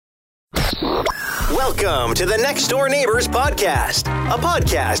Welcome to the Next Door Neighbors podcast, a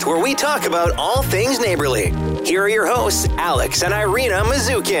podcast where we talk about all things neighborly. Here are your hosts, Alex and Irina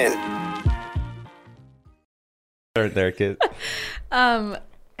Mazukin. Start there, kid.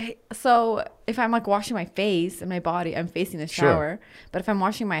 So if I'm like washing my face and my body, I'm facing the shower. But if I'm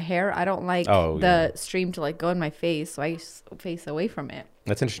washing my hair, I don't like the stream to like go in my face, so I face away from it.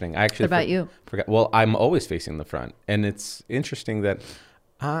 That's interesting. I actually what about you? Forgot. Well, I'm always facing the front, and it's interesting that,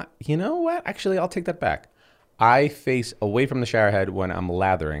 you know what? Actually, I'll take that back. I face away from the shower head when I'm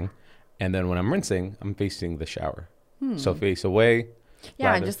lathering, and then when I'm rinsing, I'm facing the shower. So face away.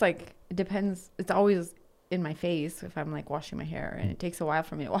 Yeah, lather. just like it depends. It's always in my face if I'm like washing my hair, and it takes a while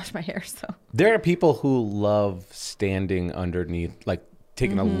for me to wash my hair. So There are people who love standing underneath, like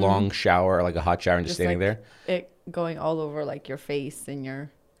taking a long shower, like a hot shower, and just standing like there. it going all over like your face and your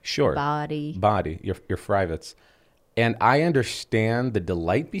Sure. body. Your privates. And I understand the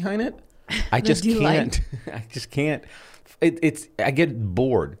delight behind it. I just delight. can't. I just can't. I get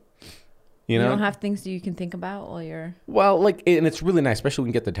bored. You know? You don't have things that you can think about while you're... Well, like, and it's really nice, especially when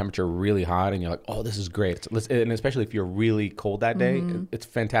you get the temperature really hot and you're like, oh, this is great. And especially if you're really cold that day, it's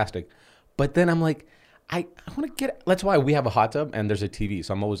fantastic. But then I'm like, I want to get... That's why we have a hot tub and there's a TV.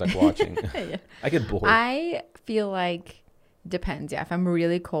 So I'm always like watching. Yeah. I get bored. I feel like depends. Yeah, if I'm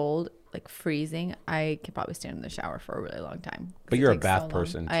really cold, like freezing, I could probably stand in the shower for a really long time. But you're a bath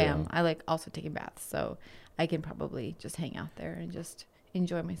person, I too. am. I like also taking baths, so I can probably just hang out there and just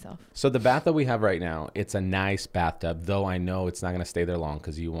enjoy myself. So the bath that we have right now, it's a nice bathtub, though I know it's not going to stay there long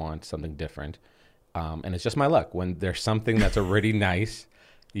because you want something different. And it's just my luck. When there's something that's already nice,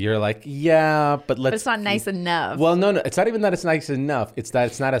 you're like, yeah, but let's... But it's not nice enough. Well, no. It's not even that it's nice enough. It's that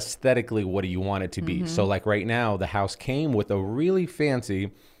it's not aesthetically what do you want it to be. So like right now, the house came with a really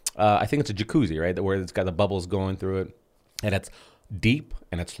fancy, I think it's a jacuzzi, right? Where it's got the bubbles going through it. And it's deep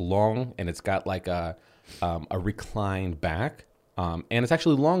and it's long and it's got like a reclined back. And it's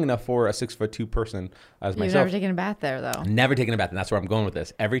actually long enough for a 6'2" person as myself. You've never taken a bath there, though. Never taken a bath, and that's where I'm going with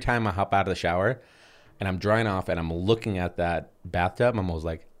this. Every time I hop out of the shower and I'm drying off and I'm looking at that bathtub, I'm always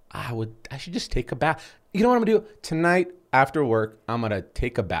like, I should just take a bath. You know what I'm gonna do tonight after work? I'm gonna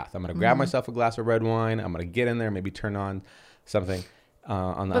take a bath. I'm gonna grab myself a glass of red wine. I'm gonna get in there, maybe turn on something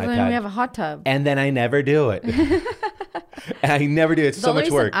on the But iPad. then we have a hot tub. And then I never do it. And I never do it. It's so much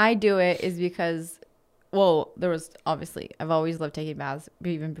The work. reason I do it is because, well, there was obviously, I've always loved taking baths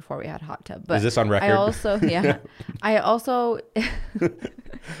even before we had hot tub. But Is this on record? I also, I also,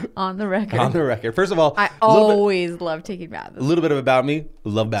 on the record. On the record. First of all, I always love taking baths. a little bit about me.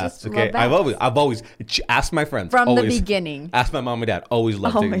 Love baths. Just Okay. love baths. I've always asked my friends. From the always, beginning. Ask my mom and dad. Always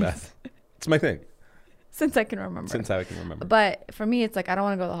loved taking Always. baths. It's my thing. Since I can remember. Since I can remember. But for me, it's like I don't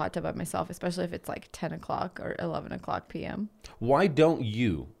want to go to the hot tub by myself, especially if it's like 10 o'clock or 11 o'clock p.m. Why don't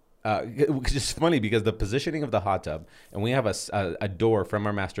you? Which is funny because the positioning of the hot tub, and we have a door from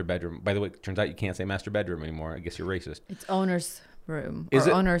our master bedroom. By the way, it turns out you can't say master bedroom anymore. I guess you're racist. It's owner's room Is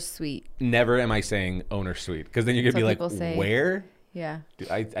or it? owner's suite. Never am I saying owner suite because then you're gonna That's be what like, people say. where? Yeah. Dude,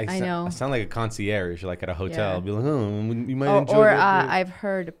 I know. I sound like a concierge, like at a hotel. Yeah. I'll be like, oh, you might Or, enjoy that. I've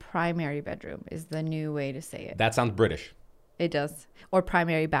heard primary bedroom is the new way to say it. That sounds British. It does. Or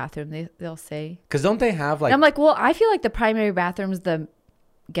primary bathroom, they'll say. Because don't they have like? And I'm like, well, I feel like the primary bathroom is the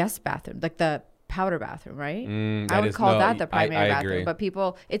guest bathroom, like the powder bathroom, right? I would call that the primary I bathroom. agree. But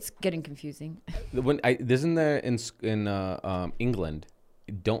people, it's getting confusing. Isn't there in England?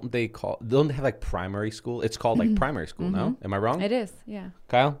 Don't they have like primary school? It's called like primary school. No, am I wrong? It is, yeah.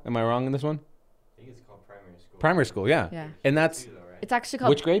 Kyle, am I wrong in this one? I think it's called primary school. Primary school, yeah. Yeah. And that's Though, right? It's actually called.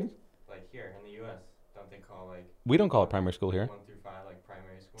 which grade? Like here in the U.S., don't they call like We don't call it primary school here. 1 through 5 like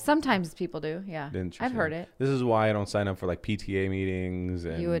primary school? Sometimes people do, yeah. Interesting. I've heard it. This is why I don't sign up for like PTA meetings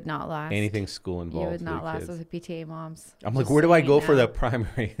and You would not last. anything school You involved. would for not the last kids. as a PTA moms. I'm like, Just where do I saying go for now. the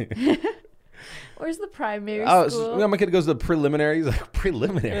primary? Where's the primary Oh, school? yeah, my kid goes to the preliminaries. Like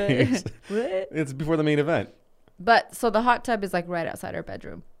preliminaries. What? It's before the main event. But so the hot tub is like right outside our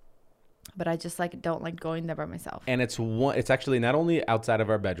bedroom. But I just like don't like going there by myself. And it's actually not only outside of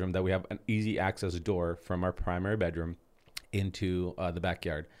our bedroom that we have an easy access door from our primary bedroom into the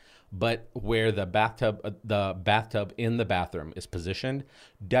backyard, but where the bathtub in the bathroom is positioned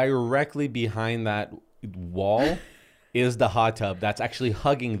directly behind that wall is the hot tub that's actually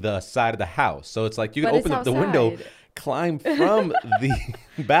hugging the side of the house. So it's like you can But it's open up the window, outside. climb from the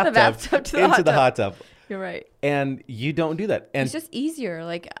bathtub, bathtub to the into hot the tub. hot tub. You're right. And you don't do that. And It's just easier.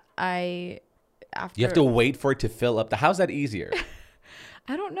 Like after you have to wait for it to fill up. How's that easier?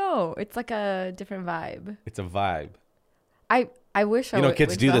 I don't know. It's like a different vibe. It's a vibe. I wish I You know, would kids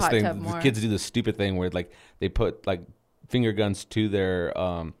went do to the this hot thing. tub more. Kids do this stupid thing where like they put like finger guns to their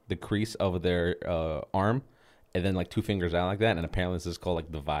the crease of their arm, and then like 2 fingers out like that. And apparently this is called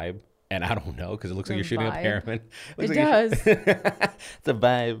like the vibe. And I don't know because it looks like you're shooting up heroin. It does. It's a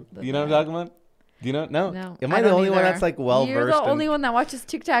vibe. Do you know what I'm talking about? Do you know? No. Am I the only one that's like well versed? You're the only one that watches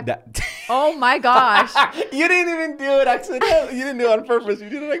TikTok. Oh my gosh. You didn't even do it accidentally. You didn't do it on purpose. You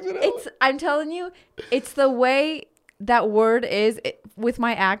did it accidentally. I'm telling you, it's the way that word is with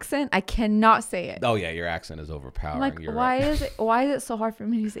my accent. I cannot say it. Oh yeah, your accent is overpowering. I'm like, why is it so hard for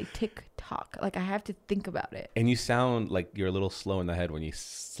me to say TikTok? Like I have to think about it. And you sound like you're a little slow in the head when you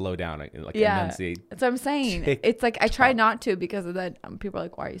slow down, like enunciate. That's what I'm saying. It's like I try not to because of that. People are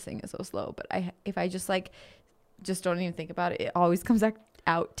like, why are you saying it so slow? But if I just don't even think about it, it always comes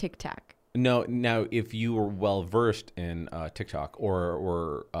out TikTok. No, now if you were well versed in TikTok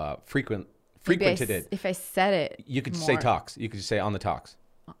or frequented it. If I said it, you could just say talks. You could just say on the talks.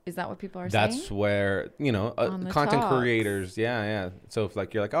 Is that what people are saying? That's where, content creators. Yeah. So if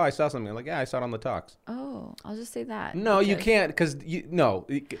like, you're like, oh, I saw something. I'm like, yeah, I saw it on the talks. Oh, I'll just say that. No, you can't because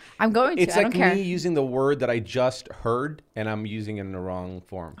I'm going to. It's like me using the word that I just heard and I'm using it in the wrong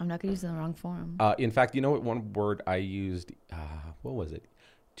form. I'm not going to use it in the wrong form. In fact, you know what one word I used, what was it?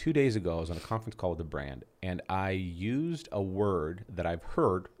 2 days ago, I was on a conference call with a brand and I used a word that I've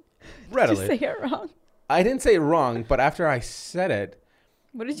heard readily. Did you say it wrong? I didn't say it wrong, but after I said it.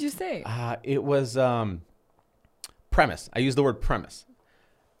 What did you say? It was premise. I used the word premise.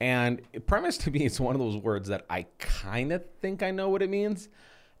 And premise to me is one of those words that I kind of think I know what it means,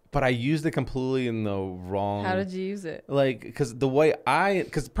 but I used it completely in the wrong. How did you use it? Like, because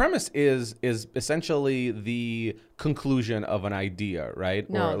premise is essentially the conclusion of an idea, right?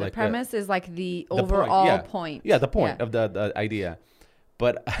 No, or the like premise is like the overall point. Yeah, the point of the idea.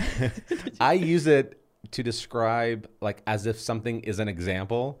 But I use it to describe like as if something is an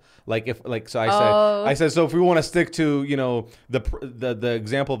example. Like if like so I said so if we want to stick to the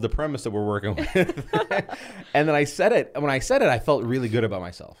example of the premise that we're working with. And then I said it. When I said it, I felt really good about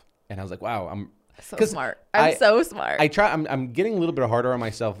myself. And I was like, wow, I'm so smart. I'm so smart. I'm getting a little bit harder on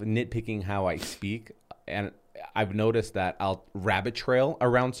myself nitpicking how I speak. And I've noticed that I'll rabbit trail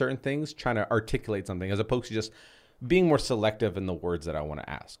around certain things trying to articulate something as opposed to just being more selective in the words that I want to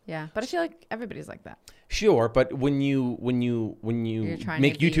ask. Yeah, but I feel like everybody's like that. Sure, but when you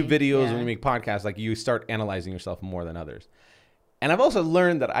make YouTube videos, when you make podcasts, like you start analyzing yourself more than others. And I've also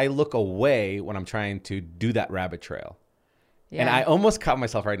learned that I look away when I'm trying to do that rabbit trail. Yeah. And I almost caught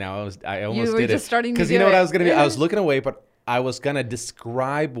myself right now. I almost did it. Because you know what I was going to do? I was looking away, but I was going to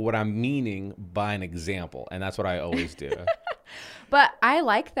describe what I'm meaning by an example. And that's what I always do. But I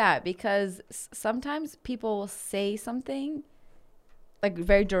like that because sometimes people will say something like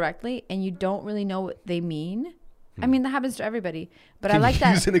very directly and you don't really know what they mean. I mean, that happens to everybody, but I like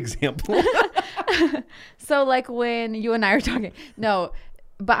that. Use an example. So like when you and I are talking, no,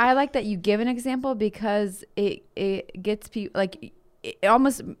 but I like that you give an example because it gets people like it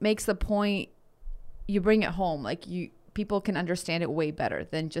almost makes the point. You bring it home. Like people can understand it way better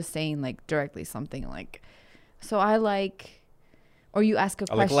than just saying like directly something like, so I like. Or you ask a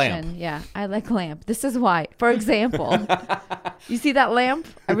question. I like lamp. Yeah, I like lamp. This is why. For example, you see that lamp?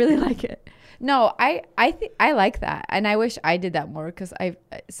 I really like it. No, I think I like that, and I wish I did that more because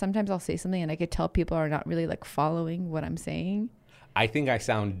sometimes I'll say something and I could tell people are not really like following what I'm saying. I think I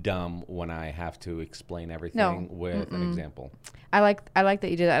sound dumb when I have to explain everything with an example. I like that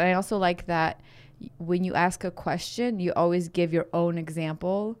you do that, and I also like that when you ask a question, you always give your own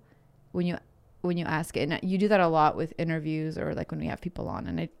example when you ask it. And you do that a lot with interviews or like when we have people on.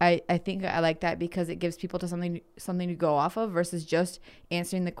 And I think I like that because it gives people something to go off of versus just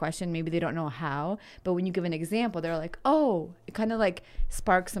answering the question. Maybe they don't know how, but when you give an example, they're like, oh, it kind of like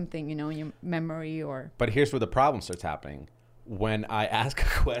sparks something, in your memory or. But here's where the problem starts happening. When I ask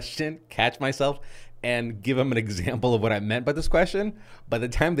a question, catch myself and give them an example of what I meant by this question, by the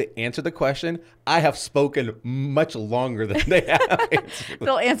time they answer the question, I have spoken much longer than they have.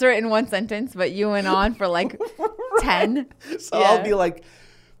 They'll answer it in one sentence, but you went on for like 10. So I'll be like,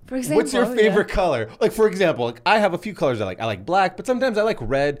 for example, what's your favorite color? Like, for example, like I have a few colors I like. I like black, but sometimes I like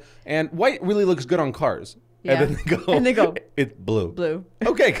red, and white really looks good on cars. Yeah. And then they go, it's blue. Blue.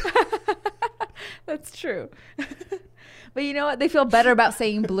 Okay. That's true. But you know what? They feel better about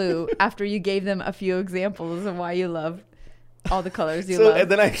saying blue after you gave them a few examples of why you love all the colors you love.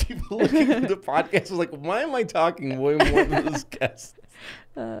 And then I keep looking at the podcast. I was like, why am I talking way more than this guest?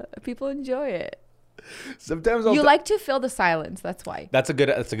 People enjoy it. Sometimes you like to fill the silence. That's why. That's a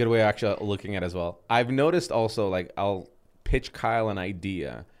good way of actually looking at it as well. I've noticed also, like, I'll pitch Kyle an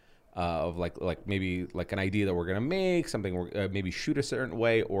idea of like maybe like an idea that we're gonna make something, maybe shoot a certain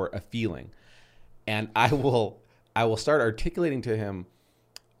way or a feeling, and I will I will start articulating to him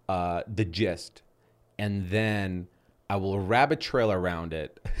the gist, and then I will rabbit trail around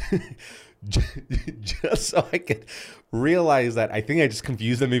it just so I can realize that I think I just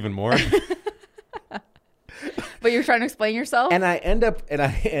confused them even more. But you're trying to explain yourself? And I end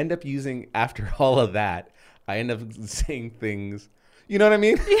up using, after all of that, I end up saying things, you know what I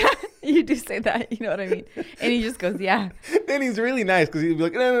mean? Yeah, you do say that. You know what I mean? And he just goes, yeah. Then he's really nice because he'd be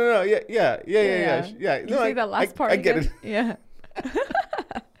like, no, yeah. You No, say that last part I get again? it. Yeah.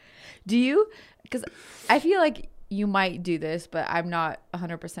 Do you? Because I feel like you might do this, but I'm not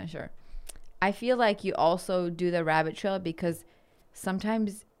 100% sure. I feel like you also do the rabbit trail because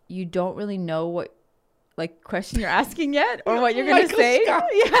sometimes you don't really know what question you're asking yet or what you're going to say. Scott.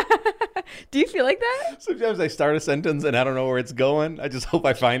 Yeah. Do you feel like that? Sometimes I start a sentence and I don't know where it's going. I just hope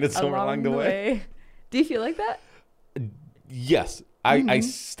I find it somewhere along the way. Do you feel like that? Yes. I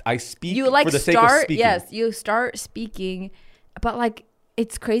speak You like for the start, sake of speaking. yes, you start speaking, but like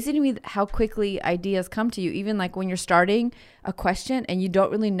it's crazy to me how quickly ideas come to you, even like when you're starting a question and you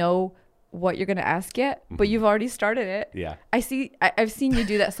don't really know what you're going to ask yet, but you've already started it. Yeah. I've seen you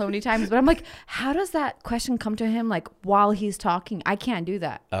do that so many times, but I'm like, how does that question come to him like while he's talking? I can't do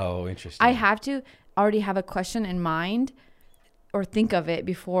that. Oh, interesting. I have to already have a question in mind or think of it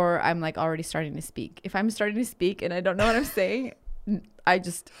before I'm like already starting to speak. If I'm starting to speak and I don't know what I'm saying, I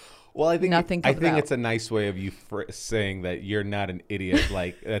just Well, I think nothing comes out. it's a nice way of you saying that you're not an idiot.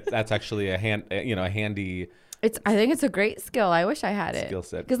 Like that's actually a handy. I think it's a great skill. I wish I had it. Skill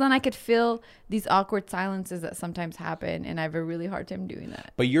set. Because then I could feel these awkward silences that sometimes happen, and I have a really hard time doing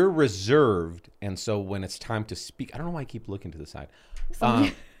that. But you're reserved, and so when it's time to speak, I don't know why I keep looking to the side.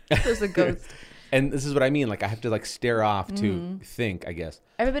 There's a ghost. And this is what I mean. Like I have to like stare off to think, I guess.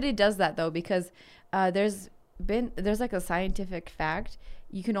 Everybody does that though, because there's like a scientific fact.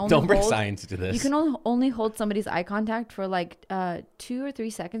 You can only Don't bring science to this. You can only hold somebody's eye contact for like 2 or 3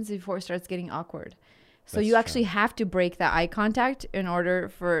 seconds before it starts getting awkward. So That's you actually true. have to break that eye contact in order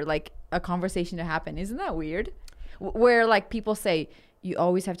for like a conversation to happen. Isn't that weird? Where like people say you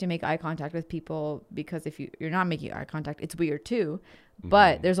always have to make eye contact with people because if you're not making eye contact, it's weird too.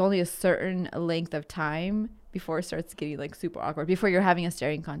 But there's only a certain length of time before it starts getting like super awkward, before you're having a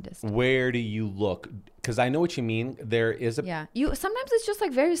staring contest. Where do you look? Because I know what you mean. There is a Yeah. Sometimes it's just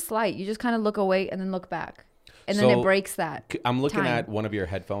like very slight. You just kind of look away and then look back. And then So, it breaks that. I'm looking time. at one of your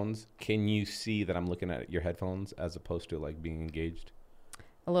headphones. Can you see that I'm looking at your headphones as opposed to like being engaged?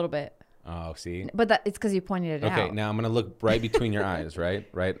 A little bit. Oh, see. But it's because you pointed it out. Okay, now I'm gonna look right between your eyes, right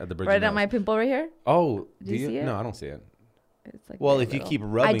at the bridge. Right of your at my nose. pimple right here? Oh, Do you see it? No, I don't see it. It's like Well, very if you little. keep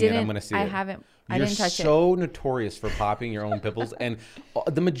rubbing it, I'm gonna see I it. haven't. You're I didn't touch it. so notorious for popping your own pimples, and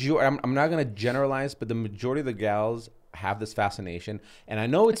the majority. I'm not gonna generalize, but the majority of the gals have this fascination, and I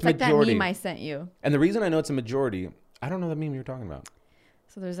know it's It's like majority. that meme I sent you. And the reason I know it's a majority, I don't know the meme you're talking about.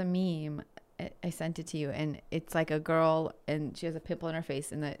 So there's a meme. I sent it to you, and it's like a girl, and she has a pimple in her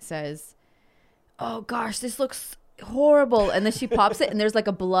face, and it says, "Oh gosh, this looks horrible." And then she pops it, and there's like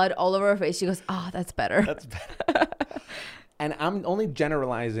a blood all over her face. She goes, "Oh, that's better." That's bad. And I'm only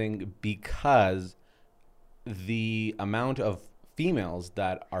generalizing because the amount of females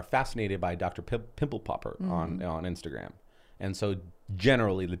that are fascinated by Dr. Pimple Popper on Instagram. And so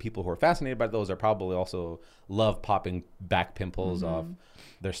generally the people who are fascinated by those are probably also love popping back pimples off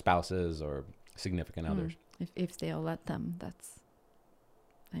their spouses or significant others. If they'll let them,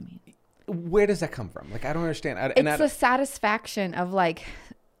 I mean. Where does that come from? Like, I don't understand. It's the satisfaction of like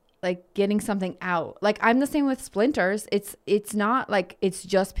getting something out. Like I'm the same with splinters. It's not like it's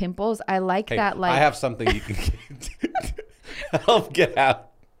just pimples. I like Hey, that. Like I have something you can help get out.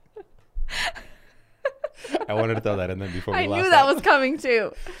 I wanted to throw that in there before we I left knew that was coming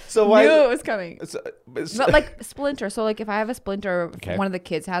too. So why? Knew it was coming. But But like splinter. So like if I have a splinter, if Okay. one of the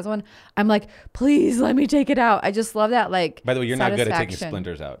kids has one, I'm like, please let me take it out. I just love that. Like, by the way, you're not good at taking satisfaction.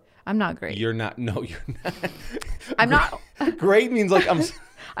 splinters out. I'm not great. You're not. No, you're not. I'm not. Great means like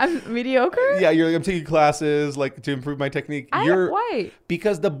I'm mediocre. Yeah, I'm taking classes like to improve my technique. Why?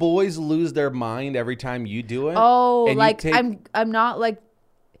 Because the boys lose their mind every time you do it. Oh, and you like take- I'm not like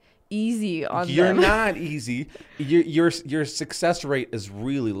easy on You're them. not easy. Your success rate is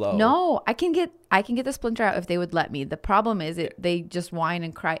really low. No, I can get the splinter out if they would let me. The problem is they just whine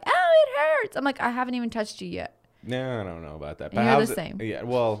and cry. Oh, it hurts. I'm like, I haven't even touched you yet. No, I don't know about that. And you're the same. Yeah,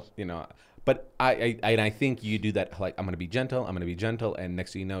 well, but I think you do that. Like, I'm gonna be gentle. And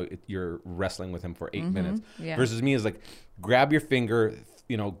next thing you know, you're wrestling with him for 8 minutes. Yeah. Versus me is like, grab your finger.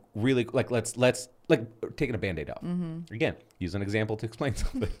 Really like let's like taking a Band-Aid off. Again, use an example to explain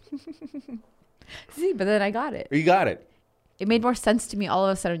something. See, but then I got it. You got it. It made more sense to me all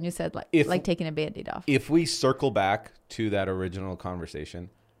of a sudden when you said like taking a Band-Aid off. If we circle back to that original conversation,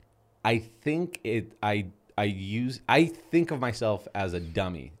 I think I think of myself as a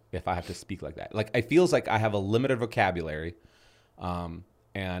dummy if I have to speak like that. Like, it feels like I have a limited vocabulary. And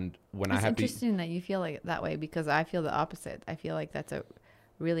when It's interesting that you feel like that way, because I feel the opposite. I feel like that's a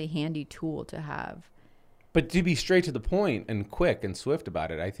really handy tool to have. But to be straight to the point and quick and swift about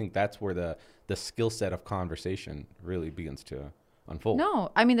it, I think that's where the skill set of conversation really begins to unfold.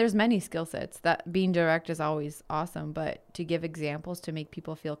 No, I mean, there's many skill sets. That being direct is always awesome, but to give examples to make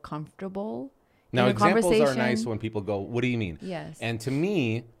people feel comfortable. Now, in a examples are conversation- nice when people go, what do you mean? Yes. And to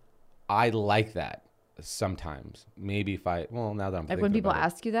me, I like that sometimes. Maybe now that I'm Like thinking when people about it.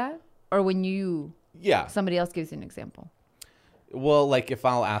 ask you that, or when Yeah. somebody else gives you an example. Well, like if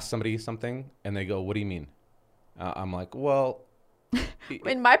I'll ask somebody something and they go, what do you mean? I'm like, well.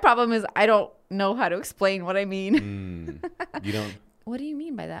 And my problem is I don't know how to explain what I mean. You don't. What do you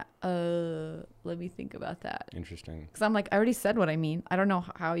mean by that? Let me think about that. Interesting. Because I'm like, I already said what I mean. I don't know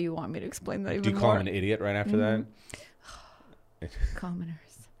how you want me to explain that even Do you call more. him an idiot right after that?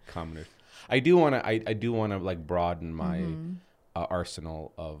 Commoners. Commoners. I do want to like broaden my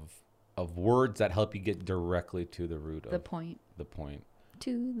arsenal of words that help you get directly to the root of The point. the point.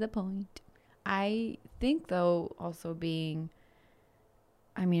 To the point. I think, though, also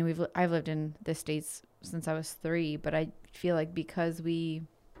I've lived in the States since I was 3, but I feel like because we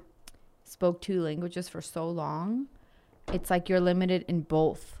spoke 2 languages for so long, it's like you're limited in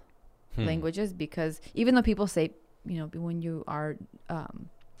both languages, because even though people say, when you are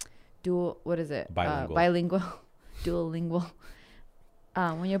bilingual, duolingual,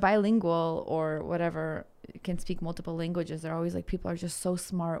 when you're bilingual or whatever, can speak multiple languages, they're always like, people are just so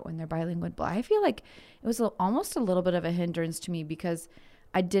smart when they're bilingual. But I feel like it was almost a little bit of a hindrance to me, because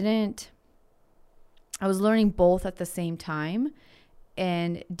I was learning both at the same time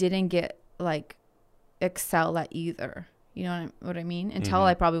and didn't get like excel at either. You know what I mean? Until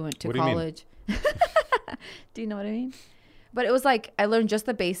I probably went to college. Do you know what I mean? But it was like I learned just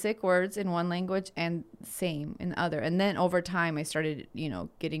the basic words in one language and same in the other. And then over time I started,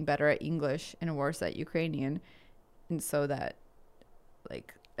 getting better at English and worse at Ukrainian. And so that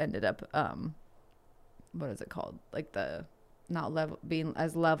like ended up, what is it called? Like the not level, being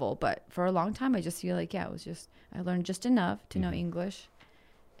as level. But for a long time I just feel like, it was just, I learned just enough to know English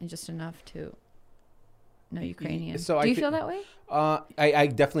and just enough to know Ukrainian. So do you feel that way? I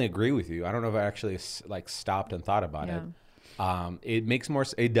definitely agree with you. I don't know if I actually like stopped and thought about it.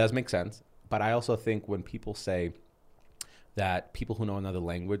 It does make sense. But I also think when people say that people who know another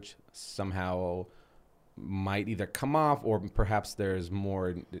language somehow might either come off, or perhaps there's more,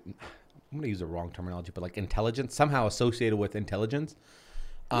 I'm going to use the wrong terminology, but like intelligence, somehow associated with intelligence.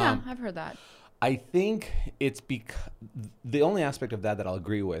 I've heard that. I think it's because the only aspect of that I'll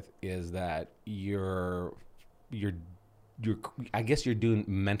agree with is that you're I guess you're doing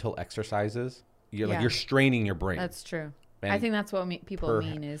mental exercises. You're straining your brain. That's true. And I think that's what people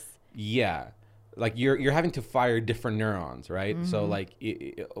mean is. Yeah. Like you're having to fire different neurons, right? So like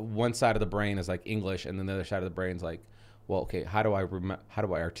one side of the brain is like English, and then the other side of the brain's like, well, okay, how do I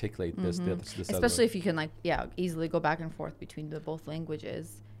articulate this Especially if you can easily go back and forth between the both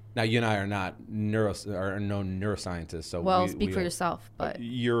languages. Now, you and I are not neuroscientists, so speak for yourself. But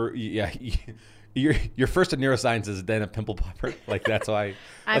you're first a neuroscientist, then a pimple popper. Like that's why.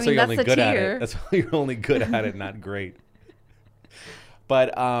 That's why you're that's only good at tier. it. That's why you're only good at it, not great.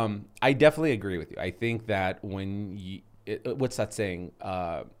 But I definitely agree with you. I think that when what's that saying?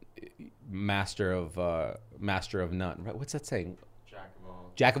 Master of none. Right? What's that saying?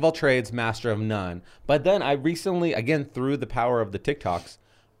 Jack of all trades, master of none. But then I recently, again, through the power of the TikToks,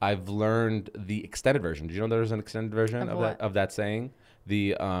 I've learned the extended version. Did you know there's an extended version of that saying?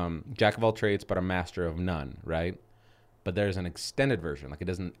 The Jack of all trades, but a master of none, right? But there's an extended version. Like it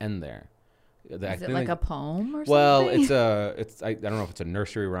doesn't end there. Is it like a poem or something? Well, I don't know if it's a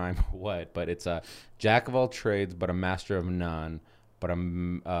nursery rhyme or what, but it's a Jack of all trades, but a master of none.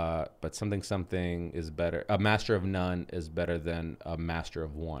 But something is better. A master of none is better than a master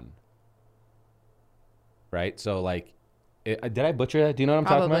of one. Right? So like, did I butcher that? Do you know what I'm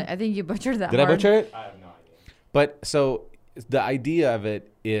talking about? I think you butchered that. Did I butcher it? I have no idea. But so the idea of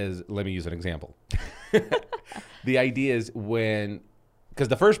it is, let me use an example. The idea is because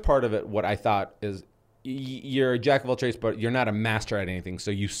the first part of it, what I thought is you're a jack of all trades, but you're not a master at anything,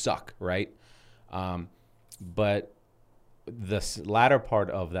 so you suck, right? But the latter part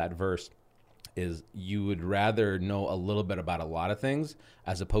of that verse is you would rather know a little bit about a lot of things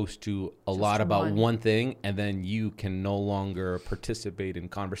as opposed to a Just lot about one. one thing, and then you can no longer participate in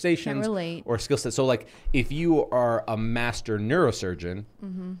conversations relate. or skill sets. So like if you are a master neurosurgeon,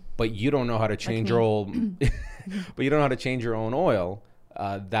 but you don't know how to change your own, but you don't know how to change your own oil,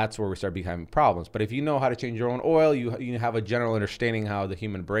 that's where we start becoming problems. But if you know how to change your own oil, you have a general understanding how the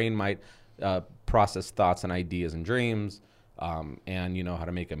human brain might process thoughts and ideas and dreams, and you know how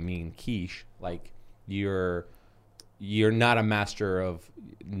to make a mean quiche. Like you're not a master of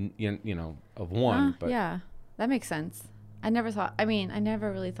of one. But Yeah, that makes sense. I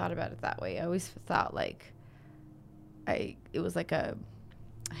never really thought about it that way. I always thought like it was like a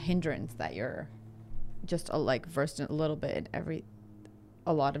hindrance that you're just like versed in a little bit in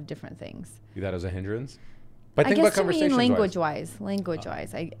a lot of different things. See that as a hindrance. But I think guess about to me conversations. language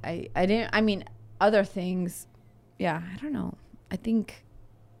wise, I didn't. I mean, other things. Yeah, I don't know. I think,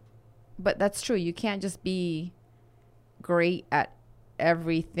 but that's true. You can't just be great at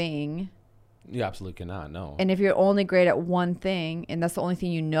everything. You absolutely cannot. No. And if you're only great at one thing and that's the only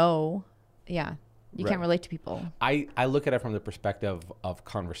thing you know, yeah, you can't Right. relate to people. I look at it from the perspective of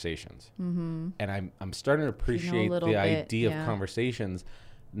conversations, and I'm starting to appreciate little the bit, idea yeah. of conversations,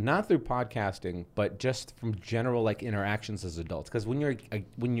 not through podcasting, but just from general like interactions as adults. Because when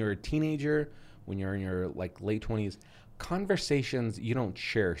you're a teenager, when you're in your like late 20s, conversations, you don't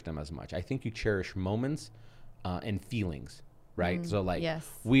cherish them as much. I think you cherish moments and feelings. Right. So like yes.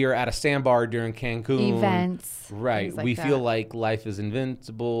 we are at a sandbar during Cancun. Events. Right. things like We feel that. like life is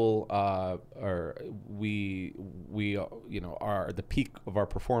invincible, or we are the peak of our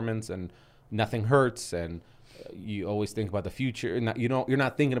performance and nothing hurts, and you always think about the future. You're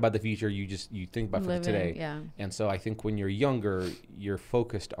not thinking about the future. You think about for Living, today. yeah. And so I think when you're younger, you're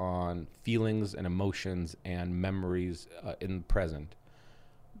focused on feelings and emotions and memories in the present.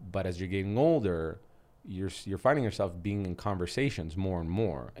 But as you're getting older, you're finding yourself being in conversations more and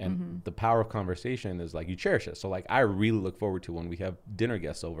more, and the power of conversation is like you cherish it. So like I really look forward to when we have dinner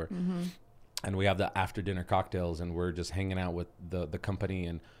guests over, and we have the after dinner cocktails, and we're just hanging out with the company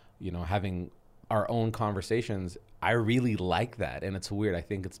and having our own conversations. I really like that, and it's weird. I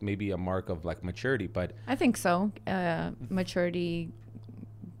think it's maybe a mark of like maturity, but I think so. Maturity,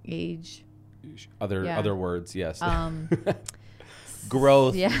 age. other words, yes.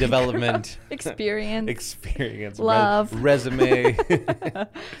 Growth, Growth, development, experience, love, resume.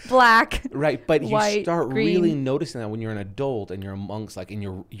 black. Right, but white, you start green. really noticing that when you're an adult and you're amongst like, and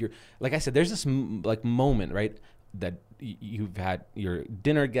you're like I said, there's this like moment, right, that you've had your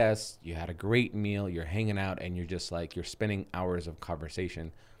dinner guests, you had a great meal, you're hanging out, and you're just like you're spending hours of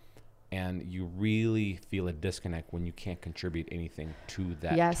conversation, and you really feel a disconnect when you can't contribute anything to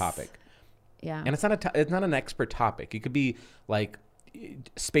that Yes. topic. Yeah. And it's not an expert topic. It could be like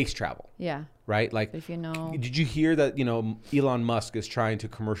space travel, Yeah. right? Like, If you know. did you hear that, Elon Musk is trying to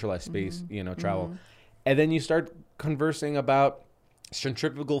commercialize space, travel? And then you start conversing about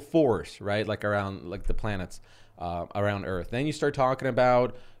centrifugal force, right? Like around like the planets around Earth. Then you start talking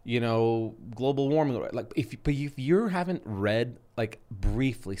about, global warming. Like if you haven't read like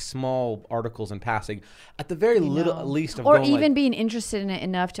briefly small articles in passing, at the very least of or going, even like, being interested in it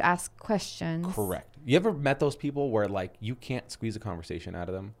enough to ask questions. correct. You ever met those people where like you can't squeeze a conversation out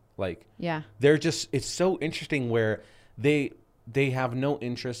of them? Like Yeah. they're just, it's so interesting where they have no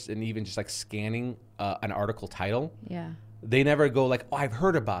interest in even just like scanning an article title. Yeah. They never go like, oh, I've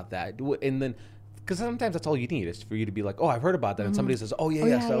heard about that. And then, because sometimes that's all you need is for you to be like, oh, I've heard about that. And somebody says, oh, yeah,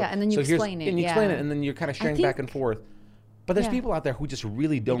 yeah, So, yeah. And then you so here's- explain it, And you explain yeah. it. And then you're kind of sharing think- back and forth. But there's Yeah. people out there who just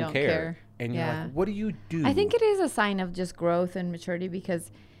really don't care. And you're Yeah. like, what do you do? I think it is a sign of just growth and maturity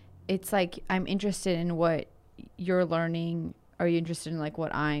because it's like I'm interested in what you're learning. Are you interested in like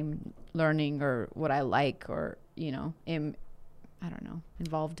what I'm learning or what I like or, am, I don't know,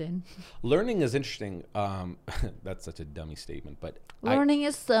 involved in? Learning is interesting. That's such a dummy statement, but Learning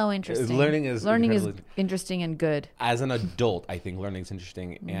is so interesting. learning is incredibly- interesting and good. as an adult, I think learning is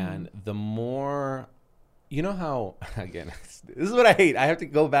interesting. And the more, how, again, this is what I hate. I have to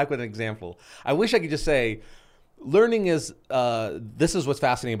go back with an example. I wish I could just say, learning is, this is what's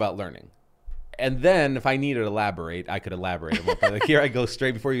fascinating about learning. And then if I need to elaborate, I could elaborate. But like here I go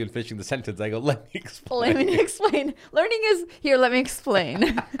straight before even finishing the sentence. I go, let me explain. Let me explain. Learning is here. Let me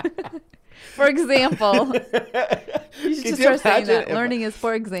explain. For example, you should Could just you start saying imagine that. if- Learning is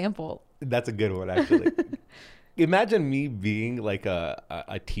for example. That's a good one, actually. Imagine me being like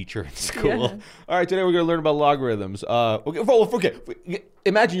a teacher in school. Yeah. All right, today we're going to learn about logarithms. Okay.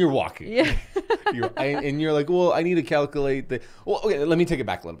 Imagine you're walking. Yeah. And you're like, well, I need to calculate the. Well, okay, let me take it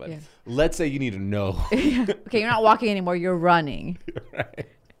back a little bit. Yeah. Let's say you need to know. Okay, you're not walking anymore. You're running. Right.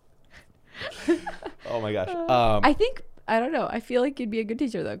 Oh my gosh. I think I don't know. I feel like you'd be a good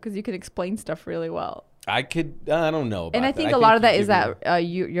teacher though, because you could explain stuff really well. I could. I don't know. About And I that. think a lot of that you is give that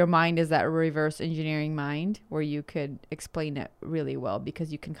your mind is that reverse engineering mind where you could explain it really well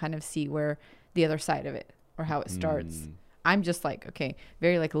because you can kind of see where the other side of it or how it starts. I'm just like, okay,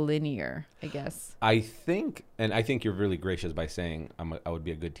 very like linear, I guess. I think you're really gracious by saying I would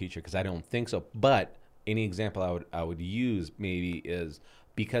be a good teacher, because I don't think so. But any example I would use maybe is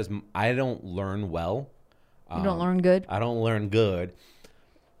because I don't learn well. You don't learn good? I don't learn good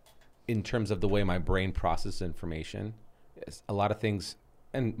in terms of the way my brain processes information. It's a lot of things,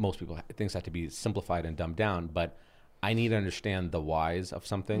 and most people, things have to be simplified and dumbed down, but I need to understand the whys of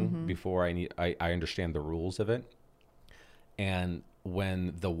something before I understand the rules of it. And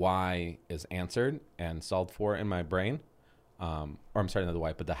when the why is answered and solved for in my brain, or I'm sorry, not the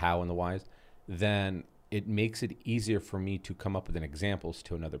why, but the how and the whys, then it makes it easier for me to come up with an examples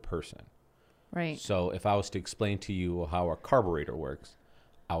to another person. Right. So if I was to explain to you how a carburetor works,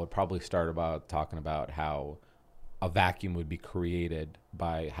 I would probably start about talking about how a vacuum would be created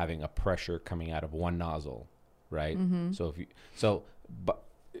by having a pressure coming out of one nozzle, right? But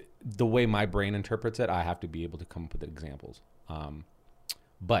the way my brain interprets it, I have to be able to come up with examples.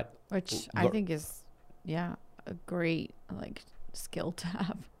 Which I think is, a great like skill to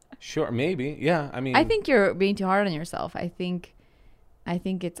have. Sure, maybe, yeah. I mean, I think you're being too hard on yourself. I think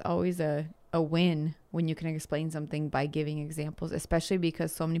it's always a win when you can explain something by giving examples, especially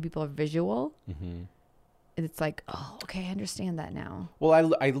because so many people are visual. It's like, oh, okay, I understand that now.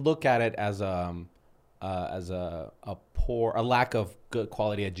 Well, I look at it as a lack of good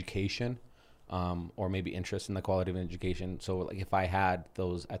quality education, or maybe interest in the quality of education. So like if I had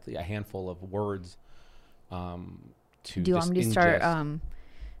a handful of words, to do you just want me to start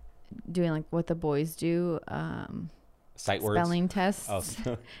doing like what the boys do? Sight words, spelling tests,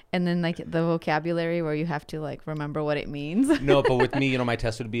 oh. And then like the vocabulary where you have to like remember what it means. No, but with me, my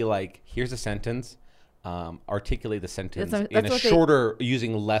test would be like, here's a sentence, articulate the sentence shorter,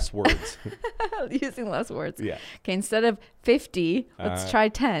 using less words. Using less words. Yeah. Okay, instead of 50, let's try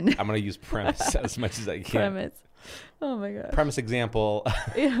 10. I'm gonna use premise as much as I can. Premise. Oh my god. Premise example.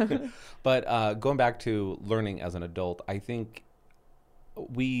 Yeah. But going back to learning as an adult, I think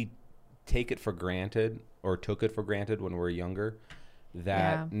we take it for granted, or took it for granted when we were younger,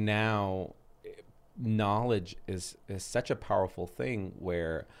 that now knowledge is such a powerful thing,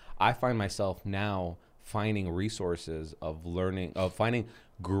 where I find myself now finding resources of learning, of finding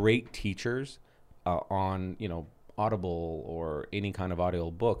great teachers on Audible or any kind of audio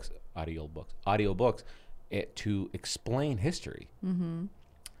books to explain history.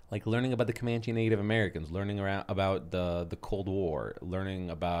 Like learning about the Comanche Native Americans, learning about the Cold War, learning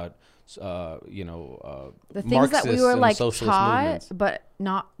about the things Marxist that we were like socialist taught movements. but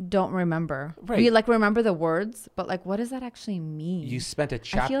don't remember. Right. We like remember the words, but like what does that actually mean? You spent a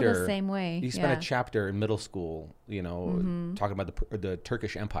chapter. I feel the same way. You spent a chapter in middle school, talking about the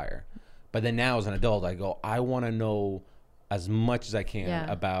Turkish Empire, but then now as an adult, I go, I want to know as much as I can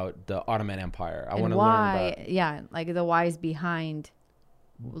about the Ottoman Empire. I want to learn about like the whys behind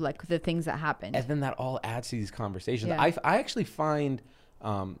like the things that happened. And then that all adds to these conversations. Yeah. I actually find,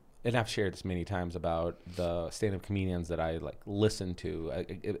 and I've shared this many times about the stand-up comedians that I like listen to.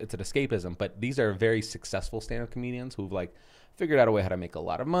 It's an escapism, but these are very successful stand-up comedians who've like figured out a way how to make a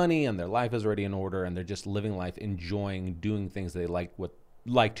lot of money, and their life is already in order, and they're just living life, enjoying doing things they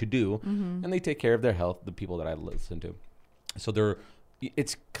like to do, and they take care of their health. The people that I listen to, so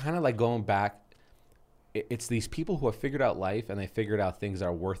it's kind of like going back. It's these people who have figured out life, and they figured out things that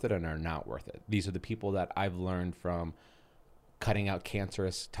are worth it and are not worth it. These are the people that I've learned from cutting out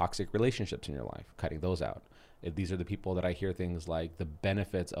cancerous, toxic relationships in your life, cutting those out. These are the people that I hear things like the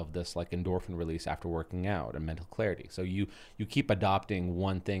benefits of this, like endorphin release after working out and mental clarity. So you keep adopting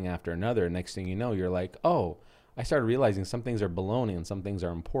one thing after another. And next thing you know, you're like, oh, I started realizing some things are baloney and some things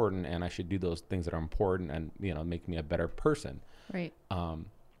are important, and I should do those things that are important and, make me a better person. Right.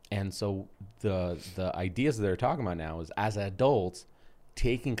 And so the ideas that they're talking about now is, as adults,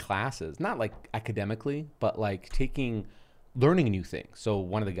 taking classes, not like academically, but like learning new things. So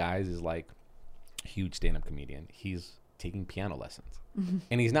one of the guys is like a huge stand-up comedian. He's taking piano lessons.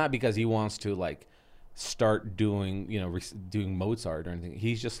 And he's not because he wants to like start doing, doing Mozart or anything.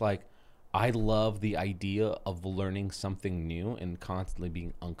 He's just like, I love the idea of learning something new and constantly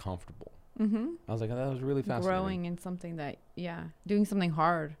being uncomfortable. I was like, that was really fascinating. Growing in something that, doing something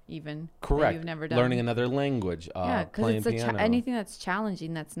hard even. Correct. That you've never done. Learning another language. Because it's anything that's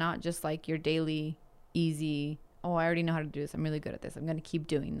challenging, that's not just like your daily easy, oh, I already know how to do this. I'm really good at this. I'm going to keep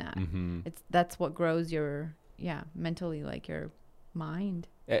doing that. That's what grows your, mentally, like your mind.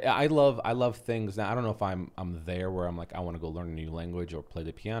 I love things. Now I don't know if I'm there where I'm like I want to go learn a new language or play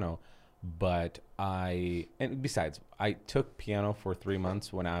the piano, but and besides I took piano for 3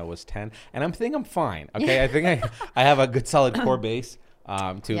 months when I was 10, and I'm fine. Okay, I think I have a good solid core base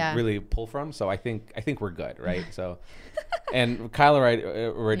to really pull from. So I think we're good, right? So, and Kyle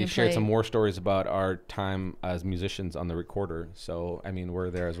already shared some more stories about our time as musicians on the recorder. So I mean we're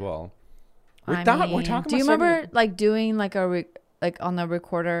there as well. We're talking. Do you remember like doing like like on the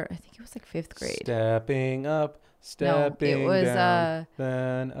recorder? I think it was like 5th grade. Stepping up, stepping no, it was down.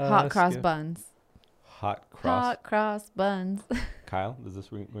 Then hot cross buns. Hot cross buns. Kyle, does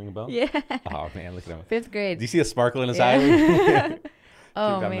this ring a bell? Yeah. Oh man, look at him. 5th grade. Do you see a sparkle in his eye?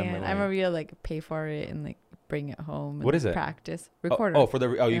 Oh man, I remember you like pay for it and like bring it home. What is it? Practice recorder.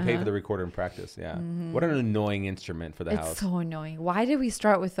 You pay for the recorder and practice. Yeah. Mm-hmm. What an annoying instrument for the house. It's so annoying. Why did we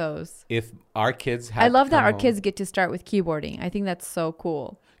start with those? If our kids had, I love that our kids get to start with keyboarding. I think that's so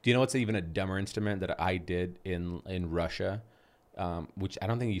cool. Do you know what's even a dumber instrument that I did in Russia, which I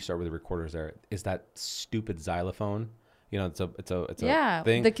don't think you start with the recorders there? Is that stupid xylophone? You know, it's a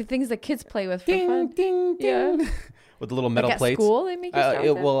thing. The things that kids play with for ding, fun. Ding, ding. Yeah. With the little metal like at plates. School, they make you start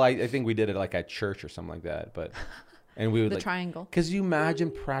with well, I think we did it like at church or something like that. But and we would the triangle. Because you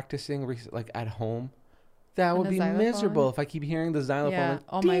imagine practicing like at home, that would be miserable if I keep hearing the xylophone. Yeah. Like,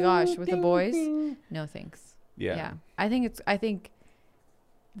 oh my gosh, with the boys, no thanks. Yeah. I think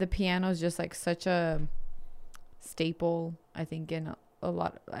the piano is just like such a staple. I think in a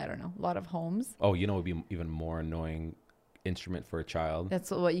lot of homes. Oh, you know, it would be even more annoying instrument for a child.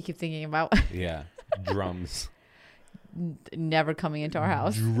 That's what you keep thinking about. Yeah, drums. Never coming into our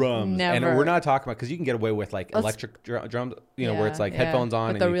house. Drums. Never. And we're not talking about, because you can get away with like electric drums, where it's like headphones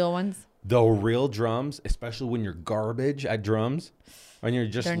on. With the real ones. The real drums, especially when you're garbage at drums, when you're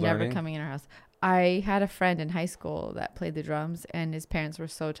just learning. They're never coming in our house. I had a friend in high school that played the drums, and his parents were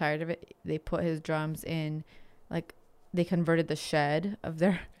so tired of it. They put his drums in, like, they converted the shed of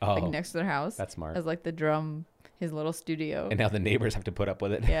their, like, next to their house. That's smart. As like his little studio. And now the neighbors have to put up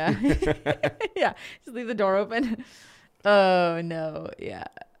with it. Yeah. Yeah. Just leave the door open. Oh no. Yeah.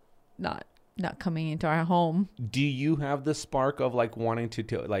 Not coming into our home. Do you have the spark of like wanting to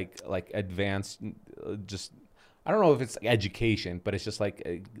like advance, just, I don't know if it's education, but it's just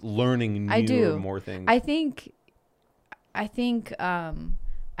like learning new or more things. I think I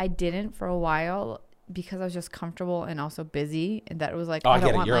didn't for a while because I was just comfortable and also busy, and that it was like, I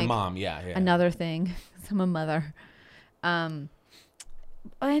don't want, you're like, a mom. Yeah. Another thing. I'm a mother. And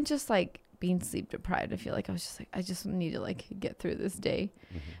just like being sleep deprived, I feel like I was just like, I just need to like get through this day.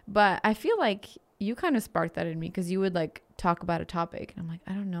 Mm-hmm. But I feel like you kind of sparked that in me, because you would like talk about a topic and I'm like,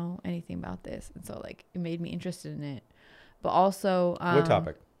 I don't know anything about this. And so like it made me interested in it. But also, what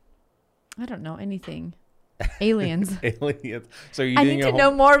topic? I don't know anything. Aliens. Aliens. So I need to know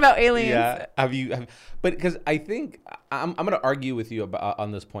more about aliens. Yeah. But because I think I'm going to argue with you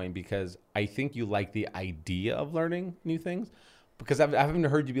on this point, because I think you like the idea of learning new things. Because I haven't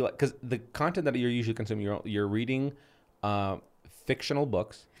heard you be like, because the content that you're usually consuming, you're reading fictional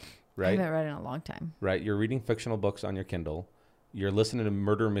books, right? I haven't read in a long time. Right. You're reading fictional books on your Kindle. You're listening to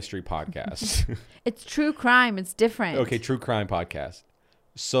murder mystery podcasts. It's true crime. It's different. Okay. True crime podcast.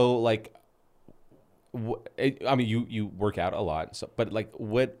 So like, I mean, you work out a lot. So, but like,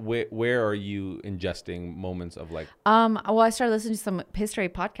 where are you ingesting moments of like? Well, I started listening to some history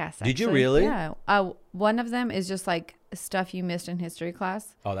podcasts. Actually. Did you really? Yeah. One of them is just like stuff you missed in history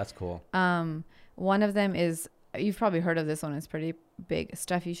class. Oh, that's cool. One of them is, you've probably heard of this one. It's pretty big.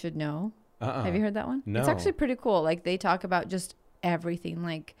 Stuff you should know. Have you heard that one? No. It's actually pretty cool. Like they talk about just everything.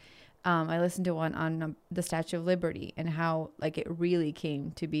 Like, I listened to one on the Statue of Liberty and how like it really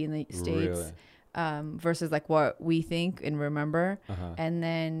came to be in the States. Really? Versus like what we think and remember. And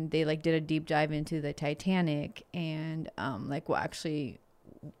then they like did a deep dive into the Titanic and like what actually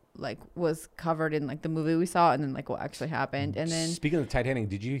like was covered in like the movie we saw, and then like what actually happened. And then speaking of the Titanic,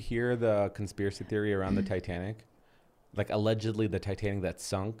 did you hear the conspiracy theory around the Titanic? Like allegedly the Titanic that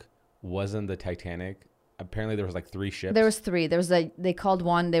sunk wasn't the Titanic. Apparently there was like 3 ships. There was 3. There was they called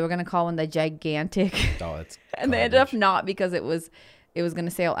one, they were going to call one the Gigantic. Oh, that's and they ended up not, because it was going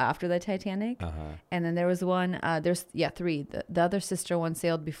to sail after the Titanic. And then there was one, 3. The other sister one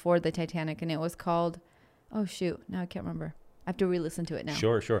sailed before the Titanic, and it was called, oh shoot, now I can't remember. I have to re-listen to it now.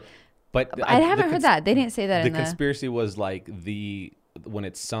 Sure. But I haven't heard that. They didn't say that. The conspiracy was like when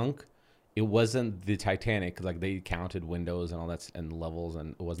it sunk, it wasn't the Titanic. Like they counted windows and all that and levels,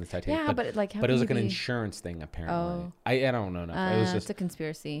 and it wasn't the Titanic. Yeah, but it like, but it was like an insurance thing apparently. Oh. I don't know. It was just it's a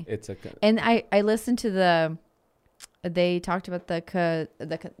conspiracy. And I listened to they talked about the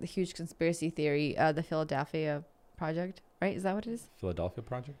huge conspiracy theory, the Philadelphia project, right? Is that what it is? Philadelphia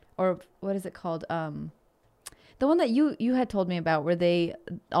Project? Or what is it called? The one that you had told me about, where they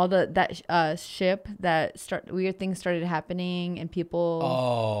all that ship that weird things started happening and people.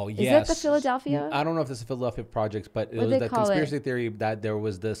 Oh, Is yes. that the Philadelphia? I don't know if this is Philadelphia Project, but it What was they that call conspiracy theory that there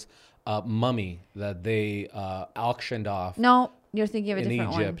was this mummy that they auctioned off No, you're thinking of a in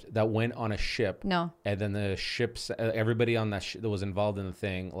different Egypt one. that went on a ship. No. And then the ships, everybody on that that was involved in the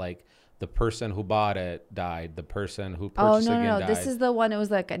thing, like the person who bought it died. The person who Oh purchased it again no. died. This is the one. It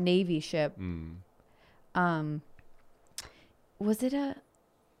was like a Navy ship. Was it a?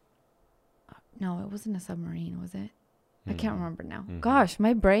 No, it wasn't a submarine, was it? I can't remember now. Gosh,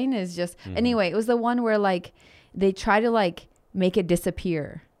 my brain is just. Anyway, it was the one where like they try to like make it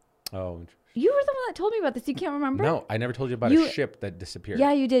disappear. Oh, You were the one that told me about this. You can't remember? no, I never told you about a ship that disappeared.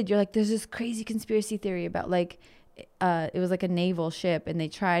 Yeah, you did. You're like, there's this crazy conspiracy theory about like, it was like a naval ship, and they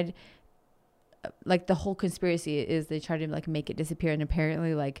tried, like the whole conspiracy is they tried to like make it disappear, and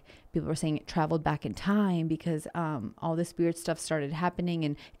apparently like people were saying it traveled back in time because all this weird stuff started happening,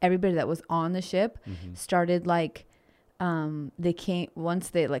 and everybody that was on the ship started like, they came once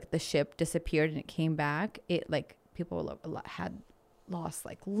they like the ship disappeared and it came back. It like people had lost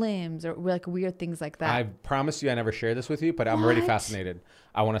like limbs or like weird things like that. I promise you I never shared this with you, but I'm already fascinated.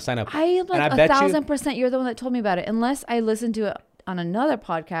 I want to sign up. I am like and I bet 1,000% you're the one that told me about it. Unless I listened to it on another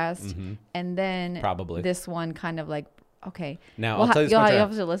podcast and then Probably. this one kind of like, okay. Now, Well, I'll tell you you'll something.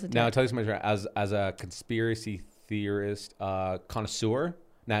 have to listen to Now, it. I'll tell you something. As a conspiracy theorist, connoisseur,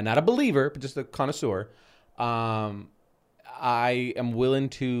 now not a believer, but just a connoisseur, I am willing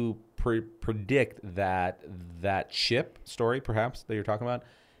to predict that ship story, perhaps, that you're talking about,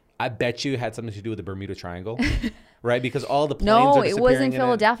 I bet you had something to do with the Bermuda Triangle, right? Because all the planes No, are it disappearing was in it.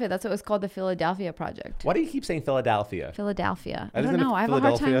 Philadelphia. That's what it was called, the Philadelphia Project. Why do you keep saying Philadelphia? Philadelphia. I Isn't don't it know. I have a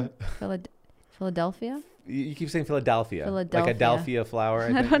hard time. Philadelphia? Philadelphia? You keep saying Philadelphia. Like a Philadelphia. Dalphia flower,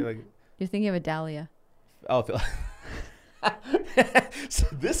 I think. Like, You're thinking of a dahlia. oh, so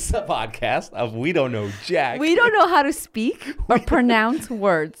this is a podcast of We Don't Know Jack. We don't know how to speak or pronounce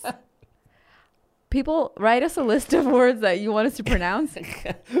words. People, write us a list of words that you want us to pronounce.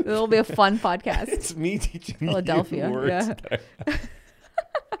 It'll be a fun podcast. It's me teaching Philadelphia, you words. yeah.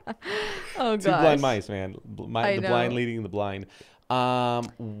 Oh, Two gosh. blind mice, man. I The know. blind leading the blind.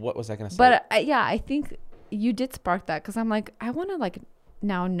 What was I going to say? But yeah, I think you did spark that because I'm like, I want to like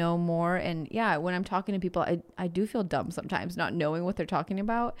now know more. And yeah, when I'm talking to people, I do feel dumb sometimes not knowing what they're talking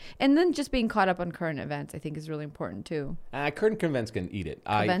about. And then just being caught up on current events, I think is really important too. Current events can eat it.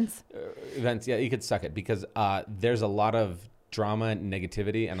 Events? Events, yeah, you could suck it because there's a lot of drama and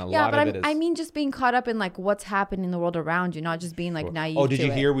negativity, and a Yeah, lot but of it is. I mean, just being caught up in like what's happening in the world around you, not just being like naive. Oh, did to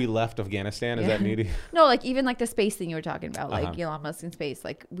you it. hear we left Afghanistan? Is that needy? No, like even like the space thing you were talking about, like Uh-huh. Elon Musk in space,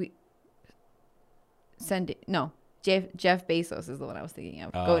 like Jeff Bezos is the one I was thinking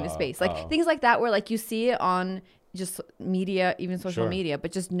of, going to space, like things like that, where like you see it on just media, even social Sure. media,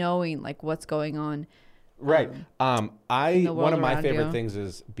 but just knowing like what's going on. Right. the One world of my around favorite you. things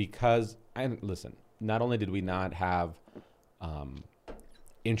is because listen, not only did we not have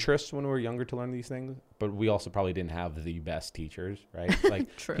interest when we were younger to learn these things, but we also probably didn't have the best teachers, right?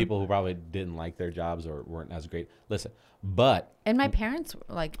 Like True. people who probably didn't like their jobs or weren't as great. Listen, but And my parents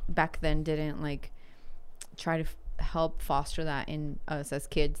like back then didn't like try to help foster that in us as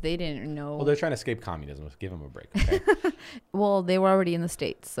kids. They didn't know. well, they're trying to escape communism. Let's give them a break, okay? Well, they were already in the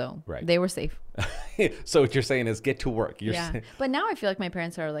States, so Right. they were safe. So what you're saying is get to work. You're Yeah. saying, But now I feel like my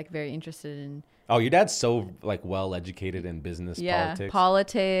parents are like very interested in oh, your dad's so like well educated in business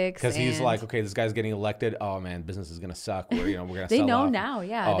politics. because he's and like, okay, this guy's getting elected. Oh man, business is gonna suck. We're gonna. they sell know off. now.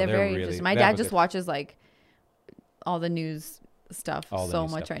 Yeah, Oh, they're very really- interested. My they have dad a just good- watches like all the news stuff All the so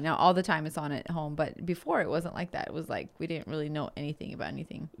news much stuff. right now. All the time it's on at home. But before it wasn't like that. It was like we didn't really know anything about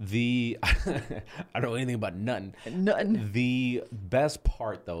anything. I don't know anything about nothing. Nothing. The best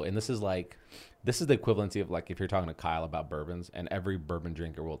part though, and this is the equivalency of like if you're talking to Kyle about bourbons, and every bourbon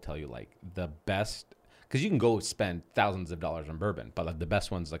drinker will tell you like the best, because you can go spend thousands of dollars on bourbon, but like the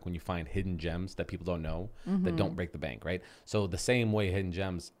best ones like when you find hidden gems that people don't know that don't break the bank, right? So the same way hidden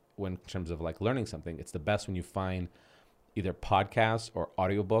gems, when in terms of like learning something, it's the best when you find either podcasts or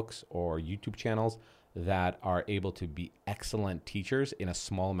audiobooks or YouTube channels that are able to be excellent teachers in a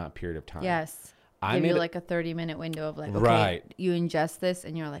small amount period of time. Yes. I Give made you a- like a 30-minute window of like, okay, Right. you ingest this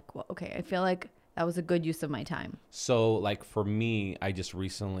and you're like, well, okay, I feel like that was a good use of my time. So, like, for me, I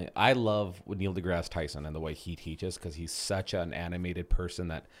love Neil deGrasse Tyson and the way he teaches, because he's such an animated person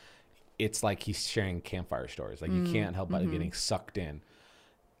that it's like he's sharing campfire stories. Like, you can't help but getting sucked in.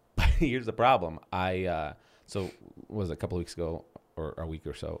 But here's the problem. So, was it a couple of weeks ago or a week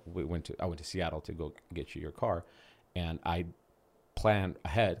or so, I went to Seattle to go get you your car. and I planned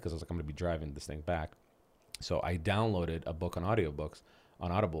ahead because I was like, I'm going to be driving this thing back. So I downloaded a book on audiobooks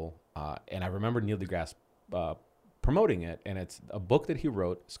on Audible, and I remember Neil deGrasse promoting it, and it's a book that he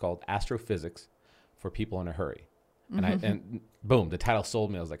wrote. It's called Astrophysics for People in a Hurry. And boom, the title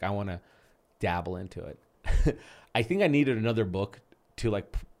sold me. I was like, I want to dabble into it. I think I needed another book to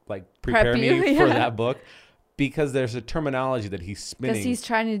like prepare me for that book, because there's a terminology that he's spinning. Because he's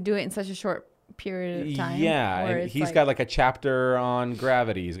trying to do it in such a short period of time. Yeah, and he's got like a chapter on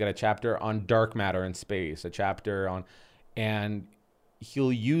gravity. He's got a chapter on dark matter in space, a chapter on, and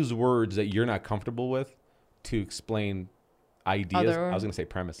he'll use words that you're not comfortable with to explain ideas. I was going to say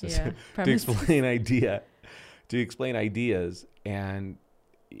premises. Yeah, to explain ideas. And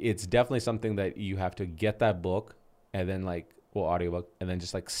it's definitely something that you have to get that book and then audiobook, and then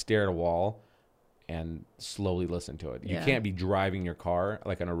just like stare at a wall and slowly listen to it. You can't be driving your car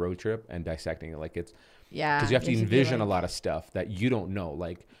like on a road trip and dissecting it. Like it's, because you have to envision a lot of stuff that you don't know.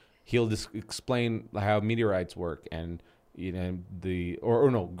 Like he'll just explain how meteorites work, and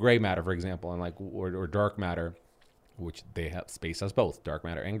gray matter, for example, and or dark matter, which they have, space has both dark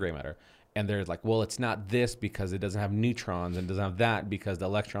matter and gray matter. And they're like, well, it's not this because it doesn't have neutrons, and doesn't have that because the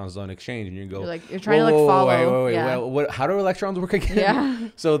electrons don't exchange. And you're trying to follow. Wait, how do electrons work again? Yeah.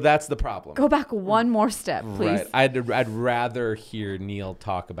 So that's the problem. Go back one more step, please. Right. I'd rather hear Neil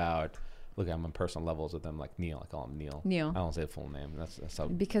talk about. Look, I'm on personal levels with him, like Neil. I call him Neil. Neil. I don't say the full name. That's how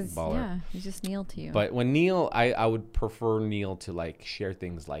because baller. he's just Neil to you. But when Neil, I would prefer Neil to like share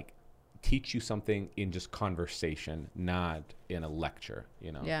things, like teach you something in just conversation, not in a lecture.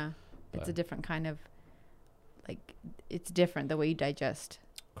 Yeah. It's a different kind of, it's different the way you digest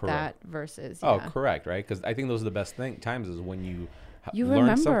that versus. Oh, correct, right? Because I think those are the best times is when you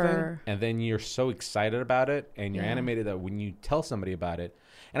learn something and then you're so excited about it and you're animated that when you tell somebody about it.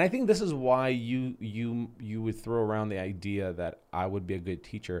 And I think this is why you would throw around the idea that I would be a good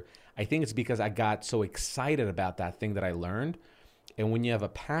teacher. I think it's because I got so excited about that thing that I learned. And when you have a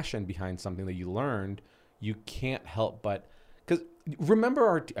passion behind something that you learned, you can't help but... Because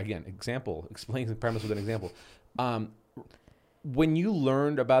remember explain the premise with an example. When you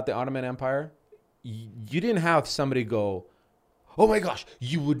learned about the Ottoman Empire, you didn't have somebody go, oh my gosh,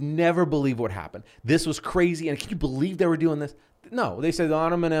 you would never believe what happened. This was crazy. And can you believe they were doing this? No, they said the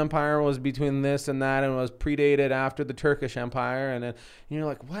Ottoman Empire was between this and that and was predated after the Turkish Empire. And then you're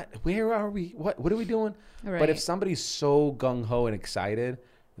like, what? Where are we? What are we doing? Right. But if somebody's so gung-ho and excited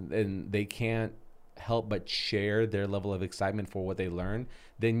and they can't help but share their level of excitement for what they learned,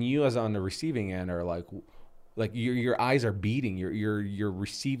 then you as on the receiving end are like your eyes are beating. You're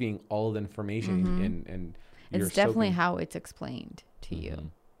receiving all the information and it's definitely how it's explained to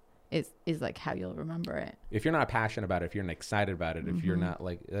you. Is like how you'll remember it. If you're not passionate about it, if you're not excited about it, if you're not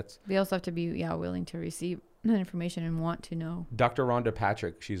that's. We also have to be willing to receive the information and want to know. Dr. Rhonda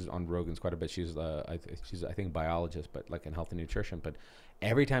Patrick, she's on Rogan's quite a bit. She's I think biologist, but like in health and nutrition. But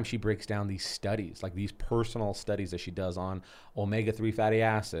every time she breaks down these studies, like these personal studies that she does on omega-3 fatty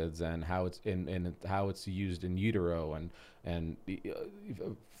acids and how it's how it's used in utero and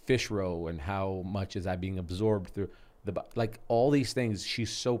fish roe and how much is that being absorbed through like all these things, she's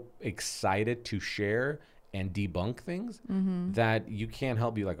so excited to share and debunk things that you can't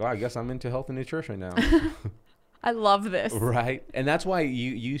help be like, oh, I guess I'm into health and nutrition now. I love this. Right. And that's why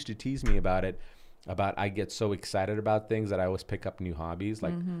you used to tease me about it, about I get so excited about things that I always pick up new hobbies.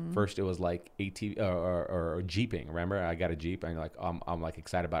 Like first it was like ATV or Jeeping. Remember, I got a Jeep and like I'm like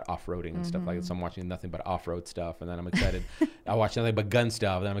excited about off-roading and stuff like that. So I'm watching nothing but off-road stuff, and then I'm excited. I watch nothing but gun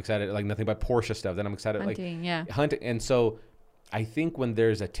stuff. Then I'm excited like nothing but Porsche stuff. Then I'm excited hunting. And so I think when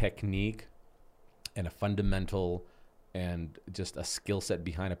there's a technique and a fundamental and just a skill set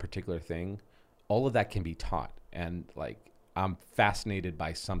behind a particular thing, all of that can be taught. And like I'm fascinated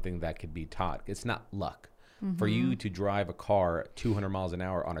by something that could be taught. It's not luck. For you to drive a car 200 miles an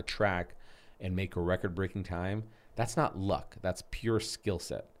hour on a track and make a record-breaking time, that's not luck. That's pure skill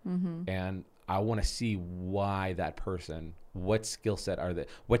set. And I want to see why that person, what skill set are they,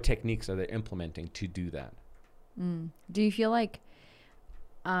 what techniques are they implementing to do that? Do you feel like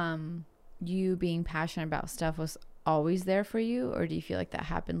you being passionate about stuff was always there for you, or do you feel like that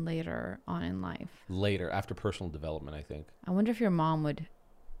happened later on in life? Later, after personal development, I think. I wonder if your mom would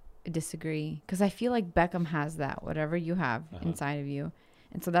disagree, because I feel like Beckham has that, whatever you have inside of you.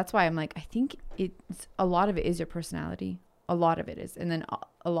 And so that's why I'm like, I think it's a lot of it is your personality. A lot of it is. And then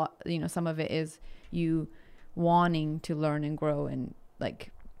a lot, some of it is you wanting to learn and grow, and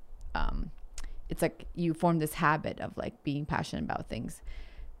like, it's like you form this habit of like being passionate about things.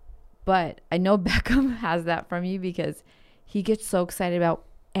 But I know Beckham has that from you, because he gets so excited about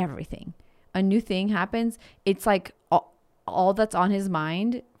everything. A new thing happens. It's like all that's on his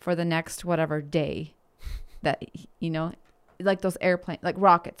mind for the next whatever day that, like those airplanes, like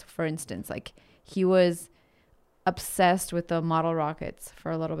rockets, for instance, like he was obsessed with the model rockets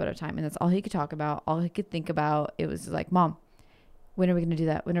for a little bit of time. And that's all he could talk about. All he could think about. It was like, Mom, when are we going to do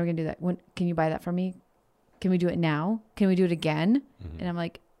that? When are we going to do that? When can you buy that for me? Can we do it now? Can we do it again? Mm-hmm. And I'm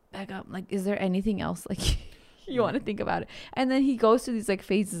like, back up. Like, is there anything else? Like you want to think about it? And then he goes through these like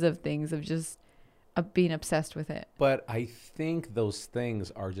phases of things of just being obsessed with it. But I think those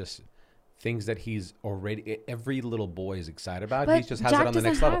things are just things that he's already, every little boy is excited about. But he just has Jack it on the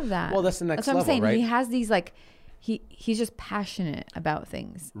next doesn't level. have that. Well, that's the next That's what level, I'm saying. right? He has these like, he's just passionate about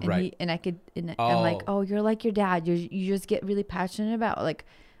things. And right. I'm like, oh, you're like your dad. You just get really passionate about like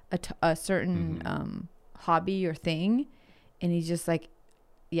a certain hobby or thing. And he's just like,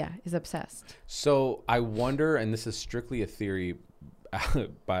 is obsessed. So I wonder, and this is strictly a theory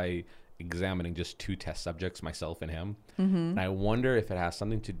by examining just 2 test subjects, myself and him. Mm-hmm. And I wonder if it has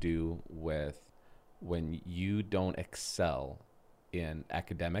something to do with when you don't excel in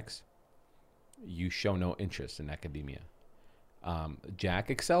academics, you show no interest in academia. Jack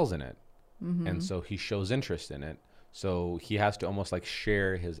excels in it. Mm-hmm. And so he shows interest in it. So he has to almost like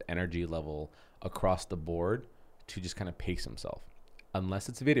share his energy level across the board to just kind of pace himself. Unless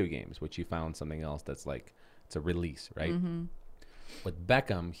it's video games, which you found something else that's like, it's a release, right? Mm-hmm. With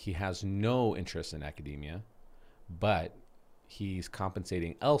Beckham, he has no interest in academia, but he's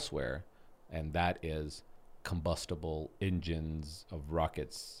compensating elsewhere, and that is combustible engines of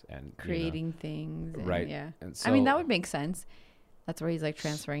rockets and creating things. And, right. Yeah. And so, I mean, that would make sense. That's where he's like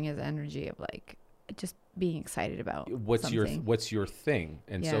transferring his energy of like just being excited about what's your thing.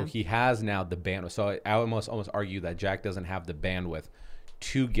 And so he has now the bandwidth. So I almost argue that Jack doesn't have the bandwidth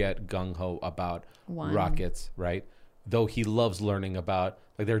to get gung-ho about rockets, right? Though he loves learning about,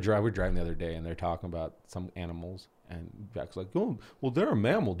 like we're driving the other day and they're talking about some animals, and Jack's like, oh, well, they're a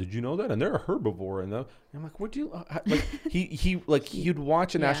mammal. Did you know that? And they're a herbivore. And I'm like, what do you like? He'd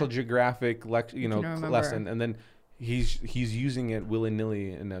watch a National Geographic lesson, and then he's using it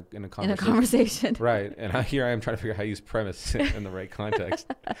willy-nilly in a conversation. Right. And here I am trying to figure out how to use premise in the right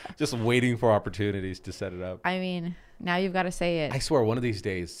context. Just waiting for opportunities to set it up. I mean, now you've got to say it. I swear one of these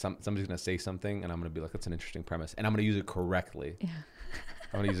days somebody's going to say something and I'm going to be like, that's an interesting premise. And I'm going to use it correctly. Yeah.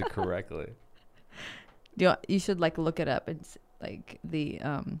 I'm going to use it correctly. You should like look it up and like the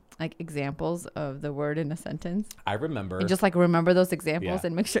like examples of the word in a sentence. I remember. And just like remember those examples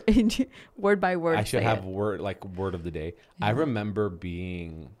and make sure word by word. I should have word of the day. Yeah. I remember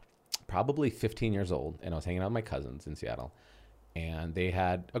being probably 15 years old and I was hanging out with my cousins in Seattle, and they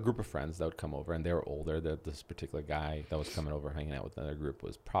had a group of friends that would come over, and they were older. This particular guy that was coming over hanging out with another group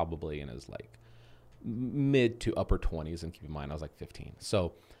was probably in his like mid to upper 20s, and keep in mind I was like 15.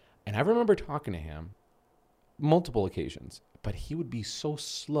 So, and I remember talking to him multiple occasions, but he would be so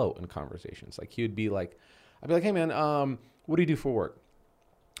slow in conversations. Like he would be like, I'd be like, hey man, what do you do for work?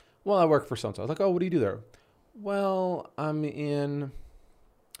 Well, I work for so-and-so. I was like, oh, what do you do there? Well, I'm in,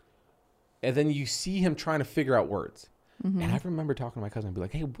 and then you see him trying to figure out words. Mm-hmm. And I remember talking to my cousin and be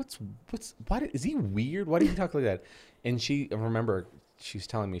like, hey, is he weird? Why do you talk like that? And I remember she's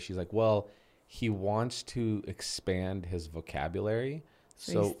telling me, she's like, well, he wants to expand his vocabulary.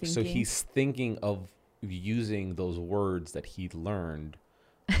 So he's thinking of using those words that he learned,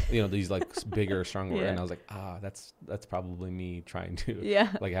 these like bigger, stronger words. And I was like, that's probably me trying to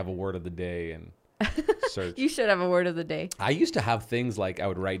like have a word of the day and search. You should have a word of the day. I used to have things like I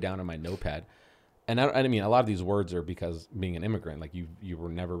would write down on my notepad. And I mean, a lot of these words are because being an immigrant, like you were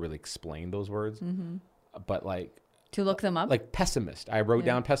never really explained those words, but like to look them up, like pessimist. I wrote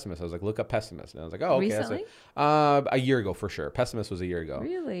down pessimist. I was like, look up pessimist, and I was like, oh, okay. Recently? A year ago for sure. Pessimist was a year ago.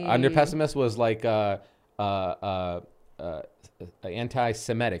 Really? Under pessimist was like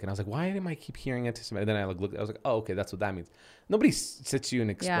anti-Semitic, and I was like, why am I keep hearing anti-Semitic? And then I looked. I was like, oh, okay, that's what that means. Nobody sits you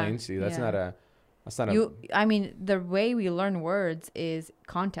and explains to you. That's not a. I mean, the way we learn words is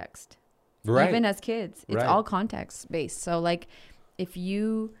context. Right. Even as kids, it's all context based. So like if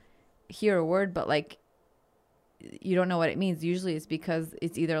you hear a word but like you don't know what it means, usually it's because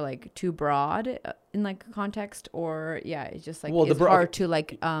it's either like too broad in like context, or it's just like it's hard to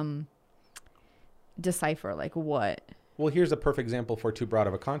like decipher like what. Well, here's a perfect example for too broad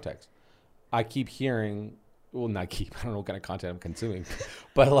of a context. I keep hearing, I don't know what kind of content I'm consuming,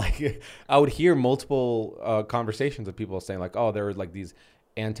 but like I would hear multiple conversations of people saying like, oh, there were like these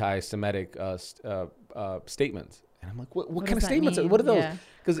anti-Semitic statements, and I'm like, what kind of statements? What are those?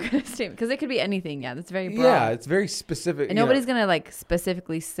 Because it could be anything. Yeah, that's very broad. Yeah, it's very specific. And nobody's gonna like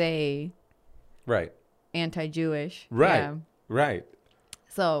specifically say right anti-Jewish. Right. Right.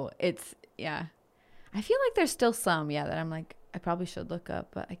 So it's I feel like there's still some, that I'm like, I probably should look up,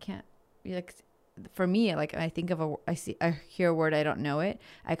 but I can't. Like, for me, like, I think of I hear a word, I don't know it.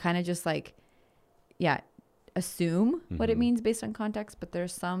 I kind of just like, assume what it means based on context, but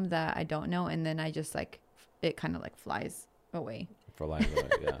there's some that I don't know, and then I just like, it kind of like flies away. For life,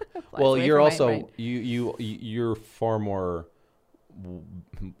 yeah. Well, you're also you're far more.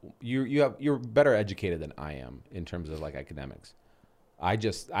 You're better educated than I am in terms of like academics. I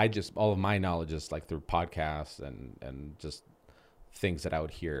just all of my knowledge is like through podcasts and just things that I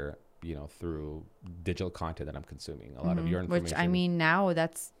would hear, through digital content that I'm consuming. A lot of your information. Which I mean, now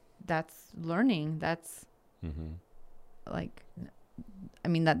that's learning. That's like, I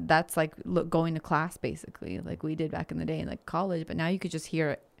mean, that's like going to class basically, like we did back in the day in like college. But now you could just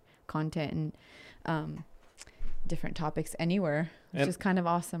hear content and different topics anywhere, which is kind of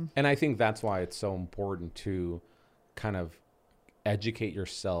awesome. And I think that's why it's so important to kind of educate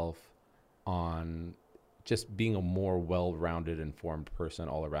yourself on just being a more well-rounded, informed person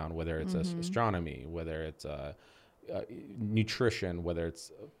all around, whether it's astronomy, whether it's nutrition, whether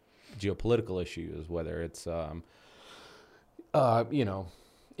it's geopolitical issues, whether it's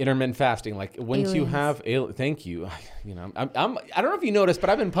intermittent fasting. Like once you have thank you. I don't know if you noticed, but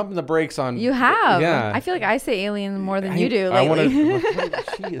I've been pumping the brakes on. You have. Yeah. I feel like I say alien more than you do lately.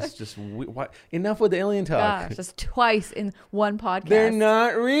 She is just what? Enough with the alien talk. Gosh, just twice in one podcast. They're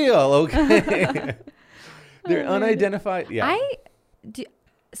not real. Okay. They're unidentified. Yeah.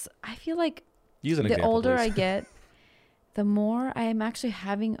 I feel like use an the example, older please. I get, the more I am actually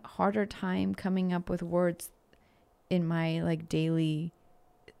having a harder time coming up with words in my like daily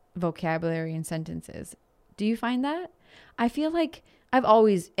vocabulary and sentences. Do you find that? I feel like I've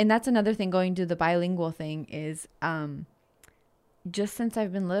always, and that's another thing going to the bilingual thing is, just since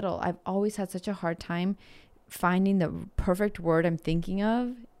I've been little, I've always had such a hard time finding the perfect word I'm thinking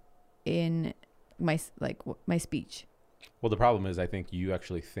of in my speech. Well, the problem is I think you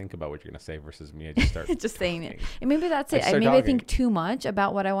actually think about what you're going to say versus me. I just start just saying it. And maybe that's it. maybe I think too much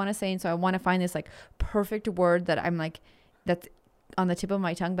about what I want to say. And so I want to find this like perfect word that I'm like, that's on the tip of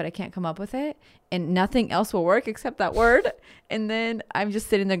my tongue, but I can't come up with it. And nothing else will work except that word. And then I'm just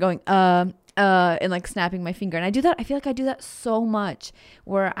sitting there going, and like snapping my finger. And I do that. I feel like I do that so much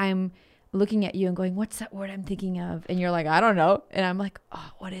where I'm looking at you and going, what's that word I'm thinking of? And you're like, I don't know. And I'm like,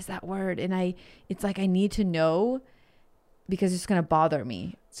 oh, what is that word? And it's like, I need to know because it's going to bother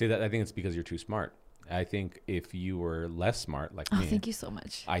me. See that? I think it's because you're too smart. I think if you were less smart like me. Oh, thank you so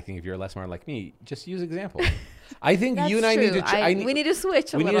much. I think if you're less smart like me, just use examples. I think That's you and I true. need to. We need to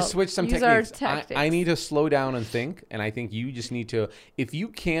switch. We need to switch some Use techniques. our tactics. I need to slow down and think, and I think you just need to. If you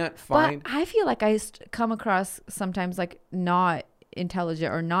can't find, But I feel like I come across sometimes like not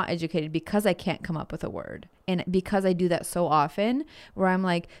intelligent or not educated because I can't come up with a word, and because I do that so often, where I'm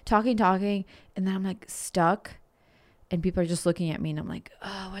like talking, and then I'm like stuck. And people are just looking at me and I'm like,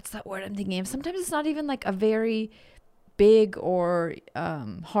 oh, what's that word I'm thinking of? Sometimes it's not even like a very big or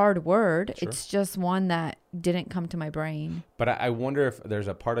hard word. Sure. It's just one that didn't come to my brain. but I wonder if there's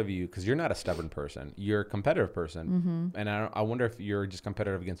a part of you, because you're not a stubborn person. You're a competitive person. And I wonder if you're just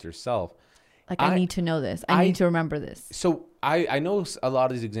competitive against yourself. Like, I need to know this. I need to remember this. So I know a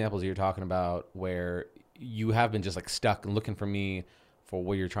lot of these examples you're talking about where you have been just like stuck and looking for me for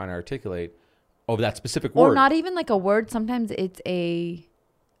what you're trying to articulate. Over that specific word. Or not even like a word. Sometimes it's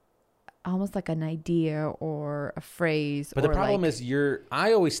almost like an idea or a phrase. But the problem is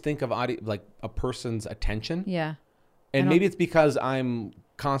I always think of like a person's attention. Yeah. And maybe it's because I'm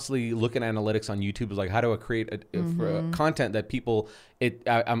constantly looking at analytics on YouTube. Is like, how do I create a content that people,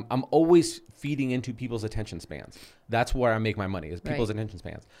 I'm always feeding into people's attention spans. That's where I make my money, is people's attention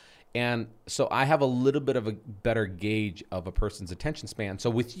spans. And so I have a little bit of a better gauge of a person's attention span. So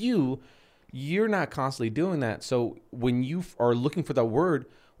with you, you're not constantly doing that. So when you are looking for that word,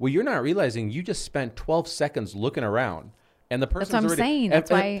 well, you're not realizing you just spent 12 seconds looking around, and the person's That's what I'm saying.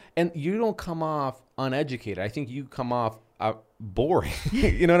 That's why. And you don't come off uneducated. I think you come off boring.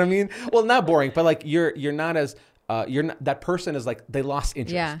 You know what I mean? Well, not boring, but like you're not as that person is like, they lost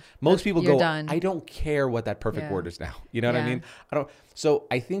interest. Yeah, Most people go, done. I don't care what that perfect word is now. You know what I mean? So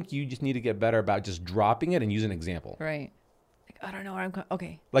I think you just need to get better about just dropping it and use an example. Right. I don't know where I'm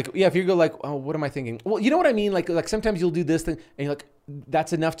okay. Like, yeah, if you go like, oh, what am I thinking? Well, you know what I mean? Like sometimes you'll do this thing and you're like,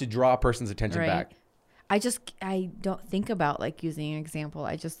 that's enough to draw a person's attention back. I don't think about like using an example.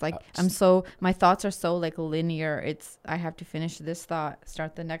 I just like, my thoughts are so like linear. I have to finish this thought,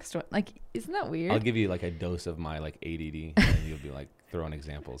 start the next one. Like, isn't that weird? I'll give you like a dose of my like ADD and you'll be like throwing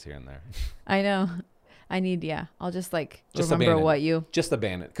examples here and there. I know. I'll just like remember what you. Just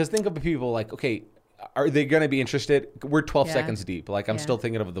abandon it. Because think of people like, okay, are they going to be interested? We're 12 seconds deep. Like, I'm still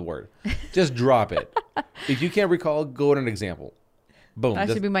thinking of the word. Just drop it. If you can't recall, go to an example. Boom. That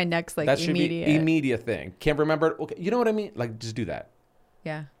should be my next like that should immediate. be immediate thing. Can't remember it? Okay. You know what I mean? Like, just do that.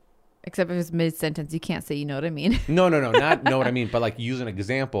 Yeah. Except if it's mid sentence, you can't say you know what I mean. No, not know what I mean, but like use an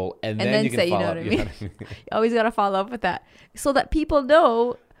example and then you can say follow you know up. what I mean. You always gotta follow up with that so that people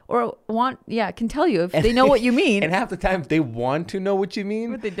know or can tell you if they know what you mean. And half the time they want to know what you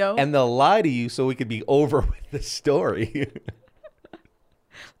mean, But they don't. and they'll lie to you so we could be over with the story.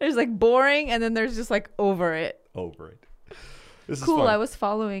 There's like boring, and then there's just like over it. Over it. This Cool. is fun. I was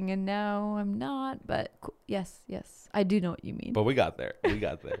following, and now I'm not. But yes, I do know what you mean. But we got there.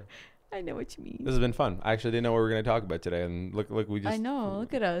 I know what you mean. This has been fun. I actually didn't know what we were going to talk about today, and look, we just. I know.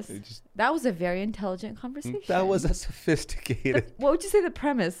 Look at us. Just, That was a very intelligent conversation. that was a sophisticated. What would you say the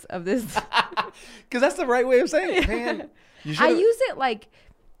premise of this? Because that's the right way of saying it, man. You I should've- use it like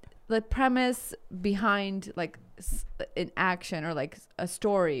the premise behind like an action or like a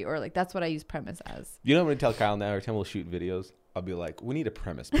story or like that's what I use premise as. You know, I'm going to tell Kyle now every time we'll shoot videos, I'll be like, we need a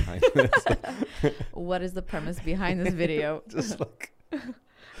premise behind this. What is the premise behind this video? Just like.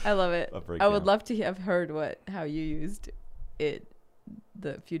 I love it. A I would breakdown. love to have heard how you used it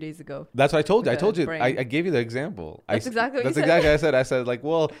the few days ago. That's what I told you. I With told the you. brain. I gave you the example. That's exactly what you That's said. exactly what I said. I said like,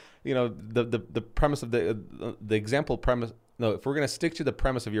 well, you know, the premise of the example premise. No, if we're gonna stick to the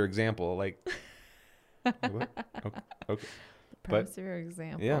premise of your example, like, what? Okay, Premise of your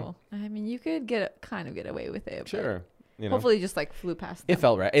example. yeah. I mean, you could kind of get away with it. but sure. You know, Hopefully, you just like flew past. it them.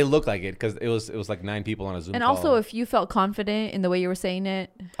 felt right. It looked like it because it was like 9 people on a Zoom And call. also, if you felt confident in the way you were saying it,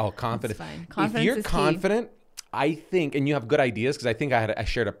 confident. it's fine. If Confidence you're is key. confident, I think, and you have good ideas, because I think I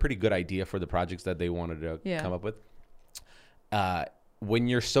shared a pretty good idea for the projects that they wanted to Yeah. come up with. When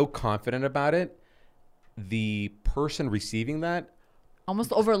you're so confident about it, the person receiving that,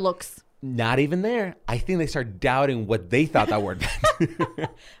 almost overlooks. not even there. I think they start doubting what they thought that word meant.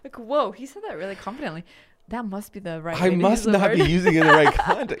 Like, whoa, he said that really confidently. That must be the right. I way to must use the not word. be using it in the right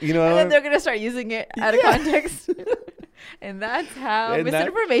context. You know, And what then I'm- they're gonna start using it out of context, and that's how And that-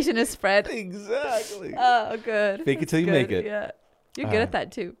 misinformation is spread. exactly. Oh, good. Fake it till you That's make good. it. Yeah, you're good at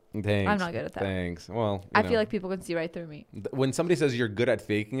that too. Thanks. I'm not good at that. Thanks. Well, I feel like people can see right through me. when somebody says you're good at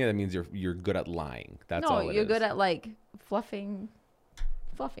faking it, that means you're good at lying. That's all No, it you're is. good at like fluffing.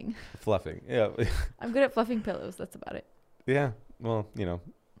 Fluffing. Yeah. I'm good at fluffing pillows. That's about it. Yeah. Well, you know,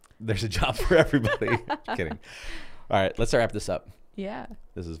 there's a job for everybody. Just kidding. All right, let's wrap this up. Yeah.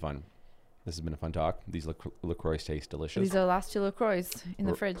 This is fun. This has been a fun talk. These LaCroix taste delicious. These are the last 2 LaCroix in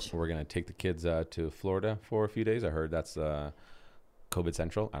the We're- fridge. We're going to take the kids to Florida for a few days. I heard that's COVID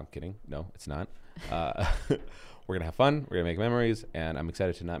Central. I'm kidding. No, it's not. We're going to have fun. We're going to make memories. And I'm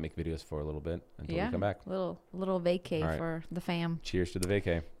excited to not make videos for a little bit until we come back. Little vacay All right. for the fam. Cheers to the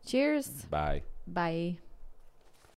vacay. Cheers. Bye. Bye.